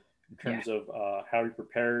in terms of how he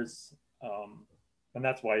prepares, and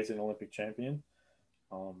that's why he's an Olympic champion.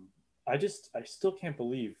 I still can't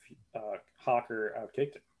believe Hawker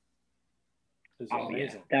outkicked him. It was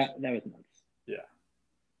amazing. Yeah. That was nuts.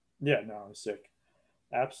 Yeah, no, it was sick.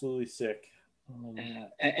 Absolutely sick.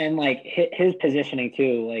 And like his positioning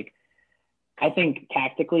too, like I think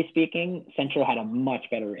tactically speaking, Central had a much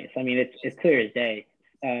better race. I mean, it's clear as day.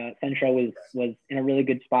 Central was in a really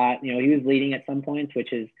good spot. He was leading at some points,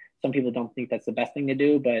 which is some people don't think that's the best thing to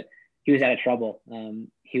do, but he was out of trouble.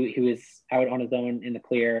 He was out on his own in the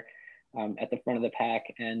clear at the front of the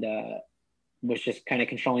pack and was just kind of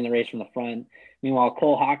controlling the race from the front. Meanwhile,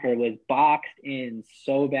 Cole Hocker was boxed in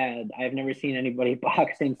so bad. I've never seen anybody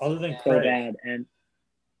boxed in other than so bad. And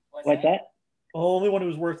what's that? The only one who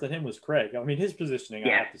was worse than him was Craig. I mean, his positioning,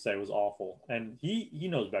 I have to say, was awful. And he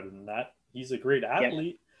knows better than that. He's a great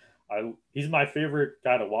athlete. Yep. He's my favorite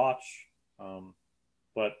guy to watch.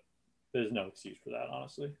 But there's no excuse for that,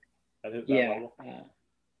 honestly. At that level.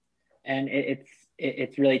 And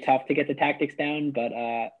it's really tough to get the tactics down, but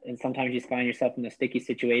and sometimes you just find yourself in the sticky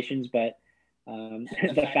situations. But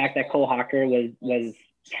the fact that Cole Hocker was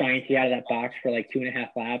trying to get out of that box for like 2.5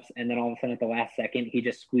 laps, and then all of a sudden at the last second he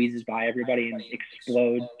just squeezes by everybody and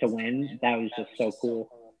explodes to win. That was just so cool.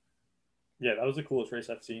 Yeah, that was the coolest race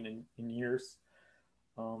I've seen in years.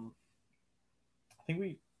 I think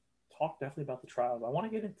we talked definitely about the trials. I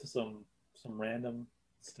want to get into some random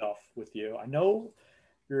stuff with you. I know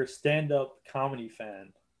you're a stand-up comedy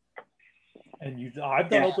fan, and I've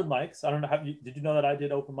done open mics. I don't know. Did you know that I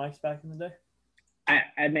did open mics back in the day?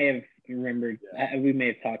 I may have remembered. Yeah. We may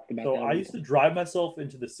have talked about that. So I used to drive myself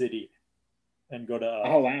into the city and go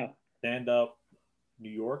to stand-up New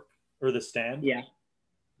York or the Stand. Yeah,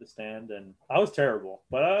 the Stand, and I was terrible.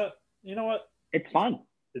 But you know what? It's fun.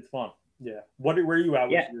 It's fun. Yeah. Where are you at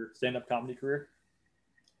with your stand-up comedy career?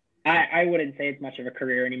 I wouldn't say it's much of a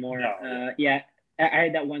career anymore. No. I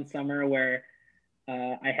had that one summer where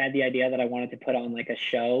I had the idea that I wanted to put on like a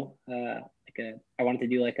show, I wanted to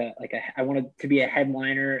do I wanted to be a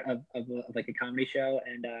headliner of like a comedy show.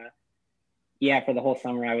 And for the whole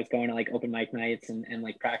summer I was going to like open mic nights and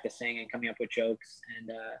like practicing and coming up with jokes.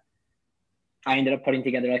 And I ended up putting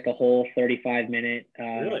together like a whole 35-minute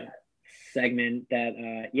segment that,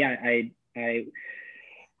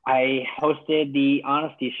 I hosted the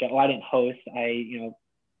Honesty Show. Well, I didn't host. I,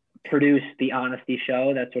 produced the Honesty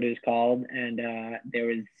Show. That's what it was called. And there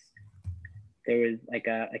was like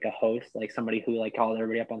a host, like somebody who like called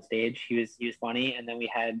everybody up on stage. He was funny. And then we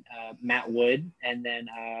had Matt Wood and then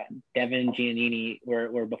Devin Giannini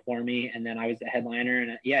were before me. And then I was the headliner.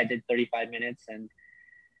 And I did 35 minutes and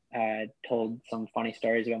told some funny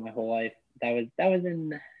stories about my whole life. That was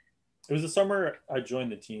in. It was the summer I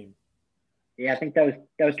joined the team. Yeah, I think that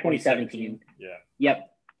was 2017. Yeah.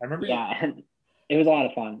 Yep. I remember. Yeah, and it was a lot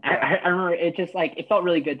of fun. I remember it just like it felt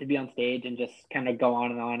really good to be on stage and just kind of go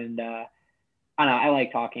on. And I don't know. I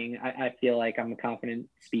like talking. I feel like I'm a confident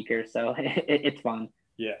speaker, so it's fun.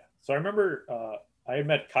 Yeah. So I remember I had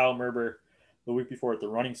met Kyle Merber the week before at the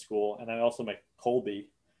running school, and I also met Colby,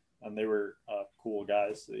 and they were cool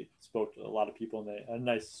guys. They spoke to a lot of people, and they had a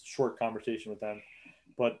nice short conversation with them.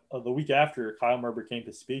 But the week after, Kyle Merber came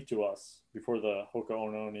to speak to us before the Hoka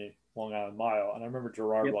Ononi Long Island Mile, and I remember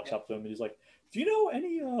Gerard walks up to him and he's like, "Do you know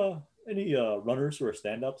any runners who are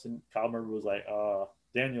stand-ups?" And Kyle Merber was like,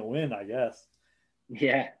 "Daniel Wynn, I guess."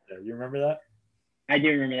 Yeah. You remember that? I do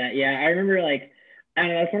remember that. Yeah, I remember like I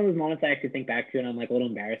don't know. That's one of those moments I actually think back to, and I'm like a little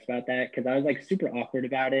embarrassed about that because I was like super awkward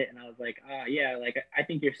about it, and I was like, like I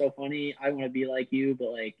think you're so funny. I want to be like you,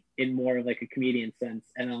 but like in more of like a comedian sense.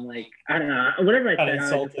 And I'm like, I don't know, whatever I said,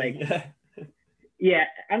 I was just like, yeah,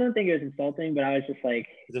 I don't think it was insulting, but I was just like,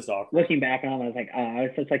 just awkward. Looking back on it, I was like, I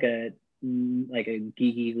was such like a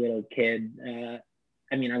geeky little kid.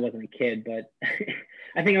 I mean, I wasn't a kid, but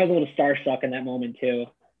I think I was a little starstruck in that moment too.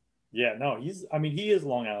 Yeah, no, he is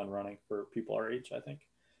Long Island running for people our age, I think.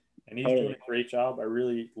 And he's Totally. doing a great job. I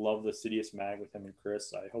really love the Citius Mag with him and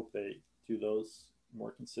Chris. I hope they do those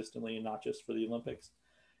more consistently and not just for the Olympics.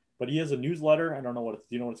 But he has a newsletter. I don't know do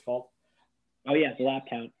you know what it's called? Oh yeah, the lap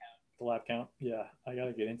count. The lap count. Yeah, I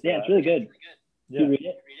gotta get into Yeah, that. it's really good. Yeah. Do you read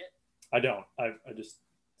it? I don't. I just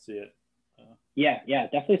see it. Yeah,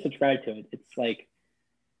 definitely subscribe to it. It's like,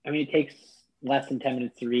 I mean, it takes less than 10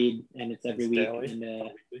 minutes to read, and it's every week. Daily.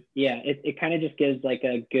 And yeah, it kind of just gives like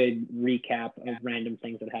a good recap of random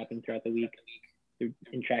things that happen throughout the week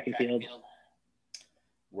in track and field.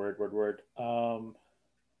 Word.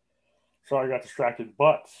 Sorry, I got distracted,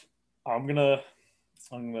 but I'm gonna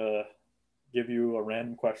give you a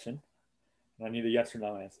random question, and I need a yes or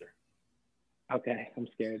no answer. Okay, I'm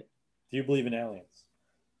scared. Do you believe in aliens?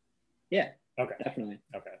 Yeah. Okay. Definitely.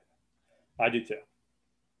 Okay. I do too.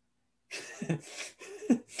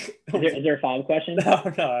 Is there a follow-up question? No,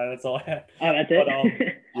 that's all I had. Oh, that's it?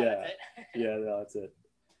 But, yeah, no, that's it.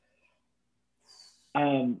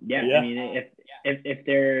 Yeah, I mean, if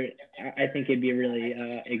there, I think it'd be really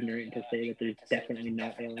ignorant to say that there's definitely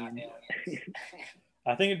not aliens.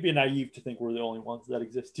 I think it'd be naive to think we're the only ones that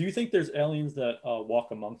exist. Do you think there's aliens that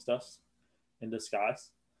walk amongst us in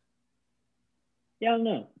disguise? Yeah, I don't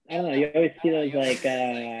know. You always see those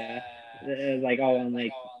on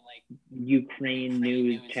like Ukraine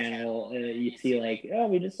news channel. You see like, oh,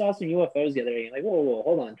 we just saw some UFOs the other day. Like, whoa,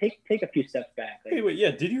 hold on, take a few steps back. Like, wait,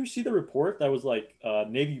 yeah. Did you see the report that was like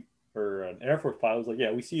Navy or an Air Force pilot was like,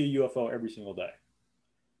 yeah, we see a UFO every single day.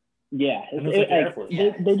 Yeah,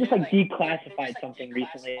 they just like declassified something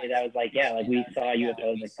recently that was like, yeah, like we saw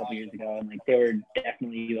UFOs like a couple years ago, and like they were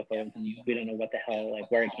definitely UFOs, and we don't know what the hell,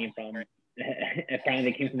 like where it came from. Apparently,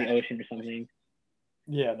 they came from the ocean or something.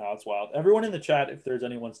 Yeah, no, it's wild. Everyone in the chat, if there's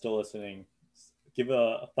anyone still listening, give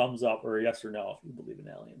a thumbs up or a yes or no if you believe in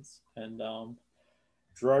aliens. And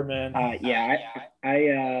Gerard, man.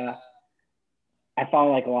 I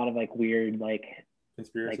follow like a lot of like weird like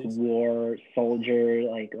conspiracies, like war soldier,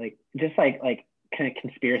 like just like kind of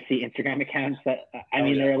conspiracy Instagram accounts that I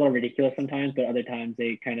mean they're a little ridiculous sometimes, but other times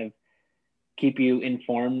they kind of keep you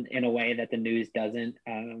informed in a way that the news doesn't.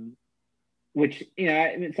 Which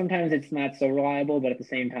I mean, sometimes it's not so reliable, but at the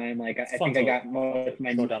same time, like I think I got most of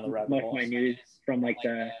my news from like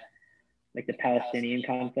the Palestinian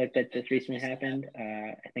conflict that just recently happened.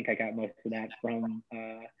 I think I got most of that from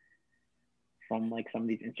like some of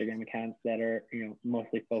these Instagram accounts that are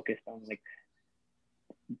mostly focused on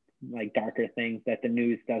like darker things that the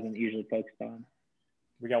news doesn't usually focus on.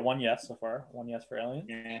 We got one yes so far. One yes for aliens.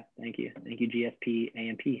 Yeah, thank you, GSP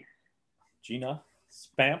AMP. Gina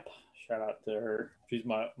Spamp. Shout out to her. She's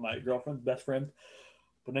my girlfriend's best friend.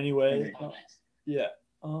 But anyway, yeah.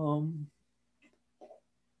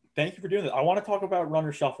 Thank you for doing this. I want to talk about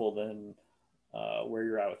Runner Shuffle then, where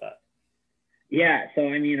you're at with that. Yeah, so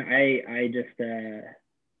I mean, I just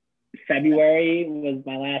February was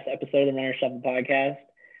my last episode of the Runner Shuffle podcast.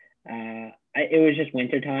 It was just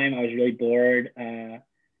winter time. I was really bored, and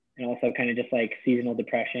also kind of just like seasonal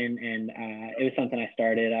depression, and it was something I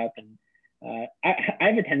started up, and I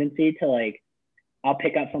have a tendency to like, I'll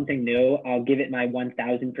pick up something new, I'll give it my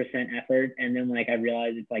 1000% effort, and then like I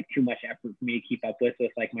realize it's like too much effort for me to keep up with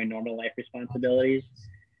like my normal life responsibilities,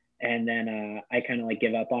 and then I kind of like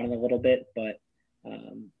give up on it a little bit. But I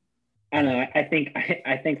don't know. I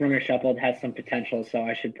think Runner Shuffled has some potential, so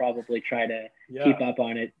I should probably try to keep up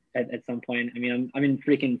on it at some point. I mean, I'm in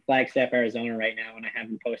freaking Flagstaff, Arizona right now, and I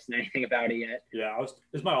haven't posted anything about it yet. Yeah,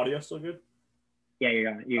 is my audio still good? Yeah,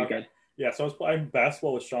 you're good. Yeah, so I was playing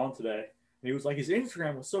basketball with Sean today, and he was like, his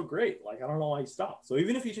Instagram was so great. Like, I don't know why he stopped. So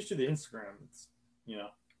even if he just did the Instagram, it's,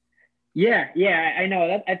 Yeah, I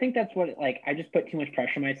know. I think that's what, like, I just put too much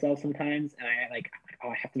pressure on myself sometimes, and I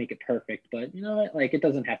have to make it perfect. But you know what? Like, it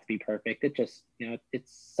doesn't have to be perfect. It just,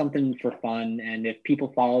 it's something for fun, and if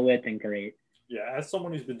people follow it, then great. Yeah, as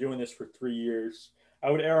someone who's been doing this for 3 years,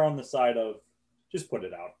 I would err on the side of just put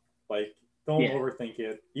it out. Like, don't overthink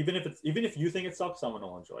it. Even if you think it sucks, someone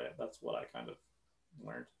will enjoy it. That's what I kind of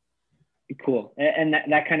learned. Cool. And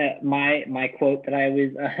that kind of my quote that I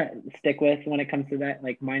always stick with when it comes to that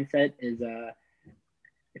like mindset is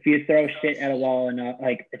if you throw shit at a wall enough,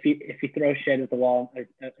 like if you throw shit at the wall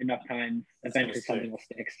enough times, eventually something will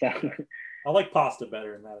stick. So I like pasta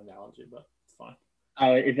better in that analogy, but it's fine.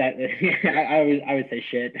 Oh, is that? I would say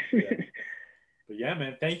shit. Yeah. But yeah,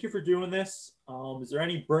 man, thank you for doing this. Is there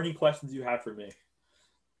any burning questions you have for me?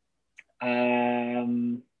 I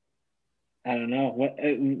don't know. What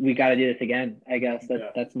we got to do this again. I guess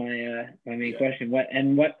that's my main question. What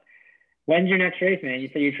When's your next race, man? You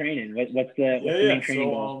said you're training. What's the main training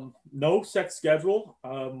goal? No set schedule.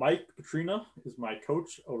 Mike Petrina is my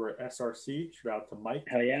coach over at SRC. Shout out to Mike.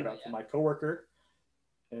 Hell yeah. Shout out to my coworker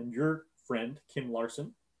and your friend Kim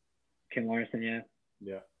Larson. Yeah.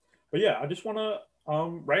 Yeah, but yeah, I just want to.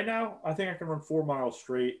 Right now, I think I can run 4 miles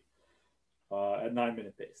straight at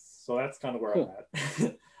 9-minute pace. So that's kind of where I'm at.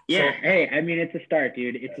 Yeah. Hey, I mean, it's a start,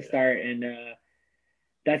 dude. It's a start, and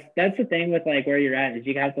that's the thing with like where you're at is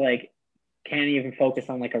you have to like can't even focus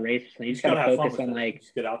on like a race. So you just gotta focus on like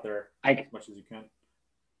just get out there like, as much as you can.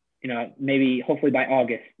 You know, maybe hopefully by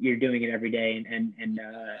August you're doing it every day and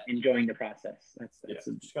enjoying the process. That's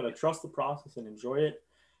just gotta trust the process and enjoy it.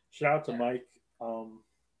 Shout out to Mike.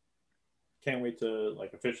 Can't wait to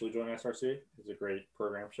like officially join SRC. It's a great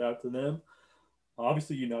program. Shout out to them.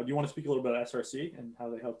 Obviously, do you want to speak a little bit about SRC and how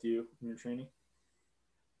they helped you in your training?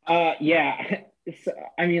 Yeah.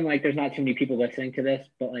 I mean, like, there's not too many people listening to this,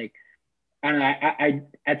 but like, I don't know. I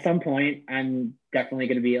at some point, I'm definitely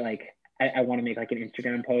going to be like, I want to make like an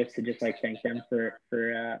Instagram post to just like thank them for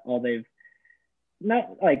all they've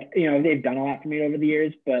not like, they've done a lot for me over the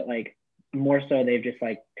years, but like more so they've just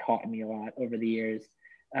like taught me a lot over the years.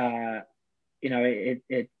 I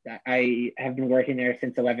have been working there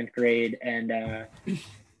since 11th grade, and I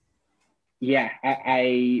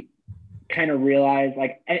kind of realized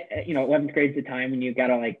like 11th grade's the time when you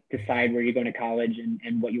gotta like decide where you're going to college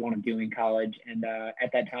and what you want to do in college. And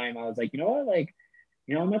at that time I was like, you know what, like,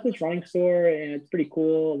 I'm at this running store and it's pretty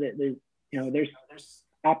cool. There's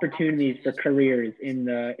opportunities for careers in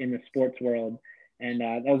the sports world, and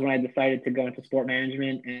that was when I decided to go into sport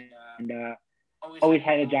management, and always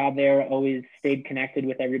had a job there, always stayed connected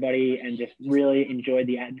with everybody, and just really enjoyed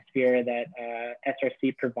the atmosphere that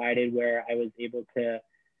SRC provided, where I was able to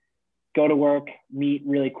go to work, meet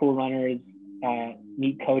really cool runners,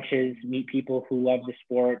 meet coaches, meet people who love the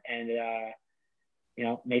sport, and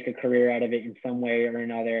make a career out of it in some way or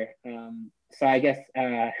another. So I guess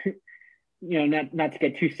not to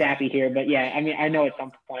get too sappy here, but yeah, I mean, I know at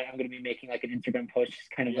some point I'm going to be making like an Instagram post, just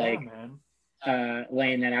kind of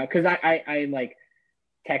laying that out, because I like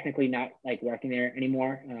technically not like working there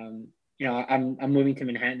anymore. I'm moving to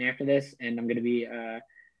Manhattan after this, and I'm going to be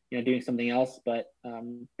doing something else, but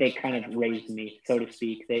they kind of raised me, so to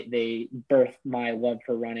speak. They birthed my love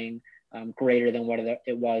for running greater than what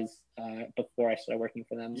it was before I started working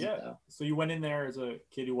for them. Yeah. So you went in there as a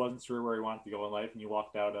kid who wasn't sure where he wanted to go in life, and you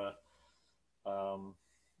walked out a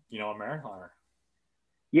marathoner.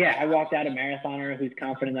 Yeah, I walked out a marathoner who's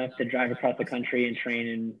confident enough to drive across the country and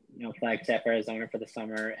train in Flagstaff, Arizona for the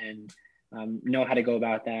summer, and know how to go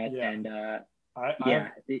about that. Yeah. And the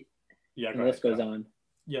list goes on.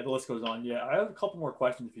 Yeah, the list goes on. Yeah, I have a couple more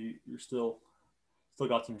questions if you're still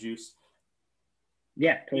got some juice.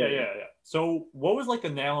 Yeah, totally. Yeah. So what was like the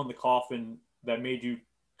nail in the coffin that made you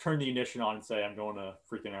turn the ignition on and say, I'm going to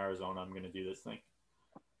freaking Arizona, I'm going to do this thing?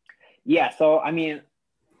 Yeah, so I mean,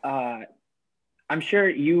 I'm sure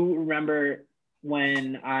you remember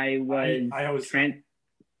when I was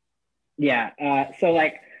so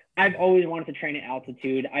like I've always wanted to train at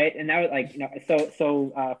altitude. And that was like, for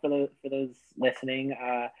those listening,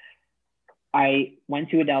 I went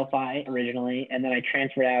to Adelphi originally, and then I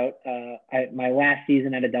transferred out. My last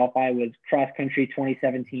season at Adelphi was cross country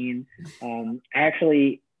 2017.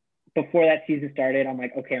 Actually, before that season started, I'm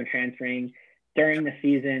like, okay, I'm transferring. During the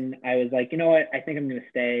season, I was like, you know what? I think I'm going to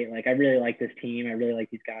stay. Like, I really like this team. I really like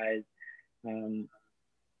these guys.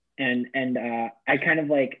 And I kind of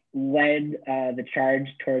like led the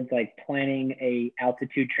charge towards like planning a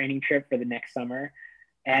altitude training trip for the next summer.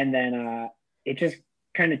 And then it just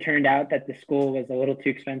kind of turned out that the school was a little too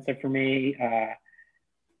expensive for me.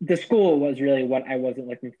 The school was really what I wasn't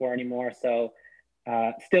looking for anymore. So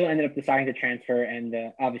still ended up deciding to transfer,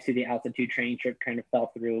 and obviously the altitude training trip kind of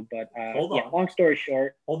fell through. But long story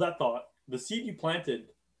short. Hold that thought. The seed you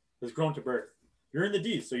planted has grown to birth. You're in the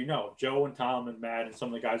D's, so Joe and Tom and Matt and some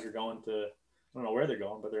of the guys are going to, I don't know where they're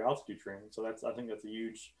going, but they're altitude training. So I think that's a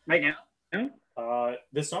huge. Right now?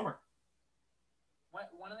 This summer.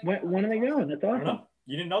 When are they going? That's awesome. I don't know.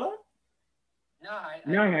 You didn't know that?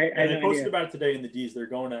 No, I they posted about it today in the D's. They're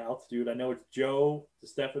going to altitude. I know it's Joe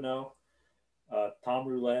DeStefano, Tom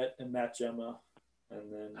Roulette, and Matt Gemma,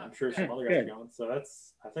 and then I'm sure some other guys are going. So I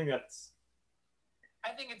think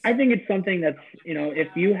it's something that's,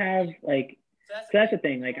 if you have like, so that's the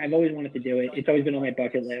thing. Like, I've always wanted to do it. It's always been on my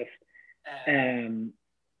bucket list. I've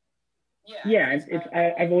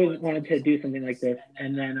always wanted to do something like this.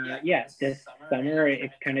 And then, this summer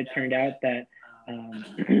it kind of turned out that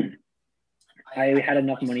I had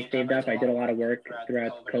enough money saved up. I did a lot of work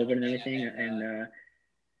throughout COVID and everything, and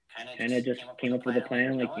kind of just came up with a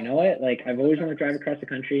plan. Like, you know what? Like, I've always wanted to drive across the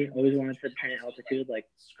country. Always wanted to train at altitude. Like,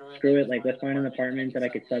 screw it. Like, let's find an apartment that I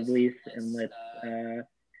could sublease and let's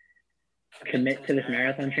commit to this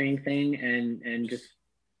marathon training thing and just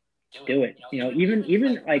do it. You know,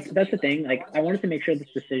 even like that's the thing. Like, I wanted to make sure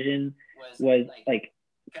this decision was like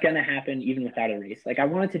gonna happen even without a race. Like, I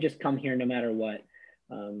wanted to just come here no matter what.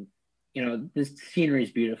 You know, this scenery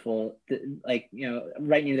is beautiful. Like, you know,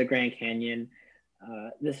 right near the Grand Canyon.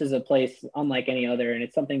 This is a place unlike any other, and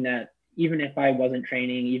it's something that even if I wasn't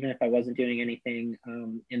training, even if I wasn't doing anything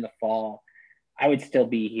in the fall, I would still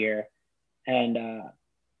be here, and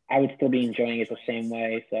I would still be enjoying it the same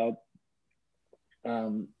way. So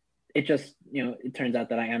it just, you know, it turns out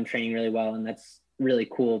that I am training really well, and that's really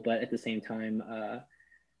cool. But at the same time,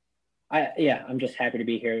 I'm just happy to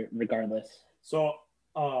be here regardless. So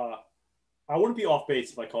I wouldn't be off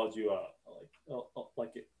base if I called you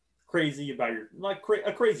like crazy about your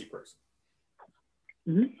a crazy person.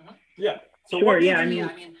 Mm-hmm. Yeah. So sure. I mean,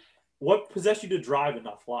 what possessed you to drive and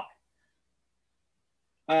not fly?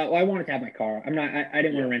 Well, I wanted to have my car. I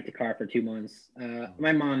didn't want to rent a car for 2 months.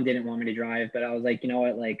 My mom didn't want me to drive, but I was like, you know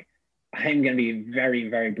what? Like, I'm going to be very,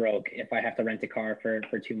 very broke if I have to rent a car for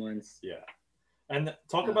 2 months. Yeah. And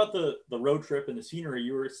talk about the road trip and the scenery.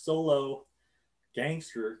 You were a solo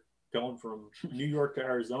gangster going from New York to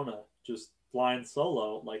Arizona, just flying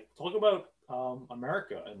solo. Like, talk about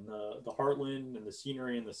America and the heartland and the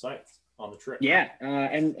scenery and the sights on the trip. Yeah.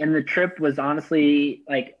 And the trip was honestly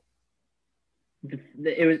like,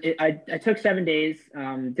 I took 7 days.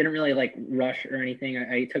 Didn't really like rush or anything.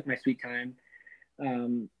 I took my sweet time.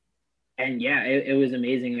 And yeah, it was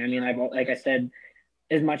amazing. I mean, like I said,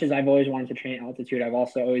 as much as I've always wanted to train altitude, I've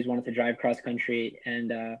also always wanted to drive cross country.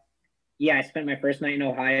 And I spent my first night in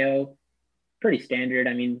Ohio. Pretty standard.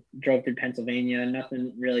 I mean, drove through Pennsylvania,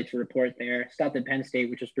 nothing really to report there. Stopped at Penn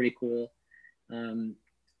State, which was pretty cool.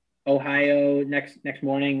 Ohio, next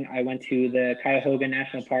morning, I went to the Cuyahoga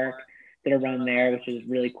National Park, did a run there, which is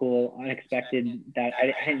really cool. Unexpected that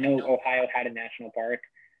I didn't know Ohio had a national park.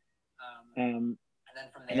 And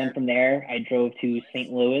then from there, I drove to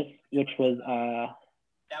St. Louis, which was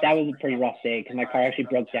that was a pretty rough day because my car actually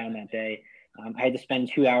broke down that day. I had to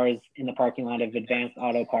spend 2 hours in the parking lot of Advanced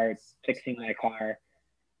Auto Parts fixing my car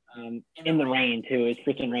in the rain, too. It was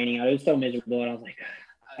freaking raining out. It was so miserable. And I was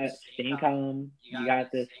like, stay calm. You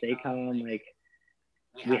got this. Stay calm. Like,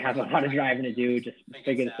 we have a lot of driving to do. Just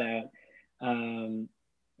figure this out.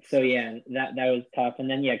 So, yeah, that was tough. And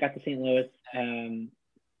then, got to St. Louis.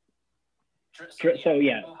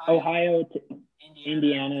 Ohio to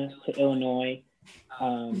Indiana to Illinois.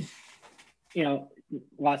 You know,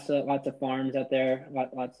 lots of farms out there.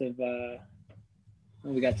 Lots of.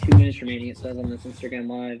 We got 2 minutes remaining. It says on this Instagram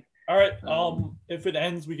Live. All right. If it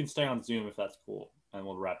ends, we can stay on Zoom if that's cool, and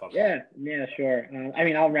we'll wrap up. Yeah, sure. I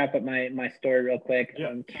mean, I'll wrap up my story real quick.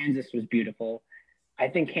 Yeah. Kansas was beautiful. I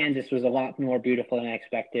think Kansas was a lot more beautiful than I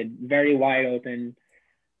expected. Very wide open,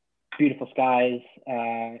 beautiful skies.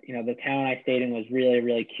 You know, the town I stayed in was really,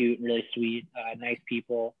 really cute, really sweet, nice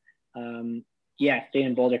people. Stayed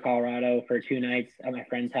in Boulder, Colorado for 2 nights at my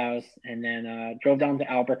friend's house, and then drove down to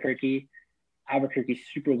Albuquerque. Albuquerque's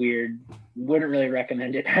super weird. Wouldn't really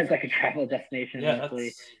recommend it as like a travel destination.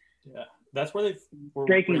 Honestly. That's where they were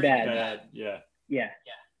Breaking Bad. Yeah.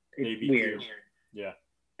 It's weird. Yeah.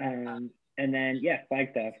 And then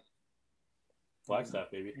Flagstaff. Flagstaff,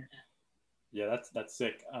 baby. Yeah, that's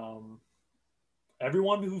sick.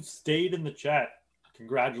 Everyone who stayed in the chat,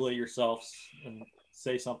 congratulate yourselves and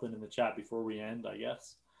say something in the chat before we end, I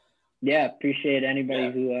guess. Yeah, appreciate anybody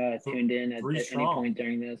who tuned in at any point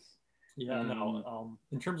during this. Yeah,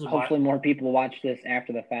 in terms of hopefully more people watch this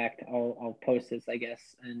after the fact. I'll post this, I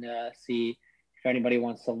guess, and see if anybody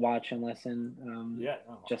wants to watch and listen.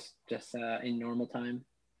 Just in normal time.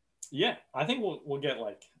 Yeah, I think we'll get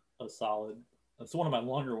like a solid. It's one of my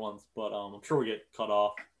longer ones, but I'm sure we'll get cut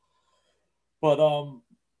off. But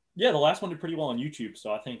the last one did pretty well on YouTube,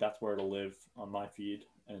 so I think that's where it'll live on my feed,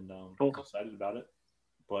 and cool. I'm excited about it.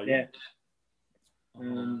 But we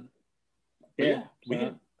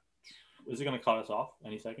can. Is it going to cut us off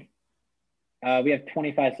any second? We have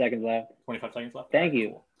 25 seconds left. 25 seconds left? Thank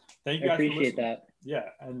you. Thank you guys. I appreciate that. Yeah,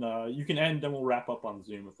 and you can end, then we'll wrap up on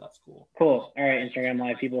Zoom if that's cool. Cool. All right, Instagram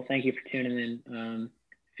Live people, thank you for tuning in.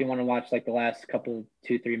 If you want to watch like the last couple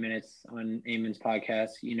 2-3 minutes on Eamon's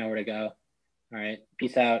podcast, you know where to go. All right,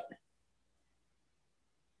 peace out.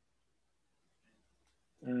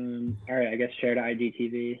 All right, I guess share to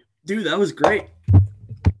IGTV. Dude, that was great.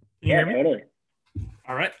 Yeah, totally.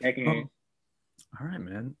 All right. I can hear you. All right,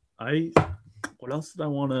 man. What else did I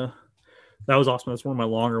want to that was awesome. That's one of my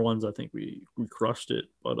longer ones. I think we crushed it.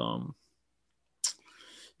 But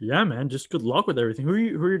yeah, man, just good luck with everything. Who are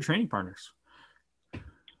your training partners?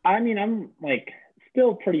 I mean, I'm like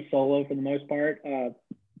still pretty solo for the most part.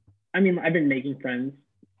 I mean, I've been making friends.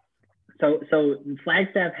 So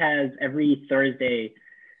Flagstaff has every Thursday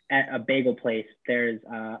at a bagel place. There's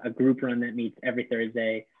a group run that meets every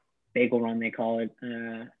Thursday, bagel run they call it,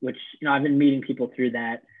 which I've been meeting people through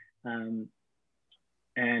that. And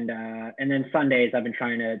then Sundays I've been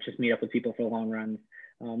trying to just meet up with people for long runs.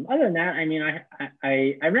 Other than that, I mean,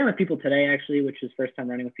 I ran with people today actually, which is first time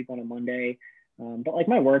running with people on a Monday. But like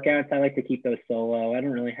my workouts, I like to keep those solo. I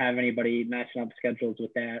don't really have anybody matching up schedules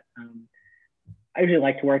with that. I usually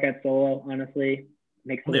like to work out solo, honestly.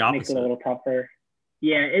 Makes it a little tougher.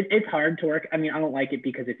 Yeah, it's hard to work. I mean, I don't like it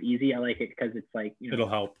because it's easy. I like it because it's like, it'll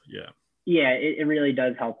help. Yeah. Yeah, it really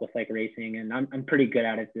does help with like racing, and I'm pretty good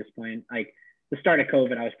at it at this point. Like the start of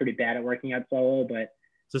COVID, I was pretty bad at working out solo, but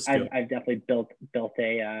I've definitely built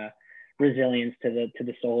a resilience to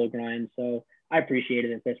the solo grind. So I appreciate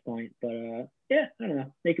it at this point. But yeah, I don't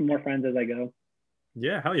know, making more friends as I go.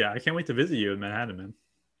 Yeah, hell yeah! I can't wait to visit you in Manhattan, man.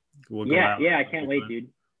 We'll go out. I can't wait, dude.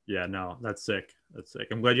 Yeah, no, that's sick. That's sick.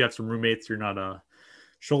 I'm glad you have some roommates. You're not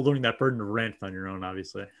shouldering that burden of rent on your own,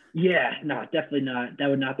 obviously. Yeah, no, definitely not. That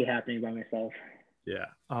would not be happening by myself. Yeah.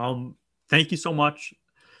 Thank you so much.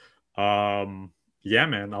 Yeah,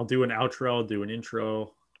 man. I'll do an outro. I'll do an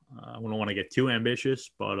intro. I don't want to get too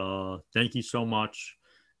ambitious, but thank you so much.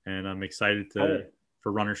 And I'm excited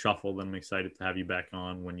for Runner Shuffle. Then I'm excited to have you back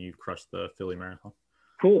on when you crush the Philly Marathon.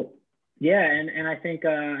 Cool. Yeah, and I think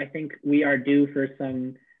we are due for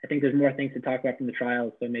some. I think there's more things to talk about from the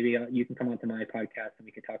trials, so maybe you can come onto my podcast and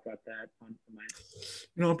we can talk about that on mine.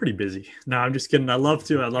 I'm pretty busy. No, I'm just kidding. I'd love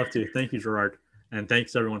to. Thank you, Gerard, and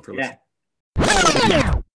thanks everyone for listening.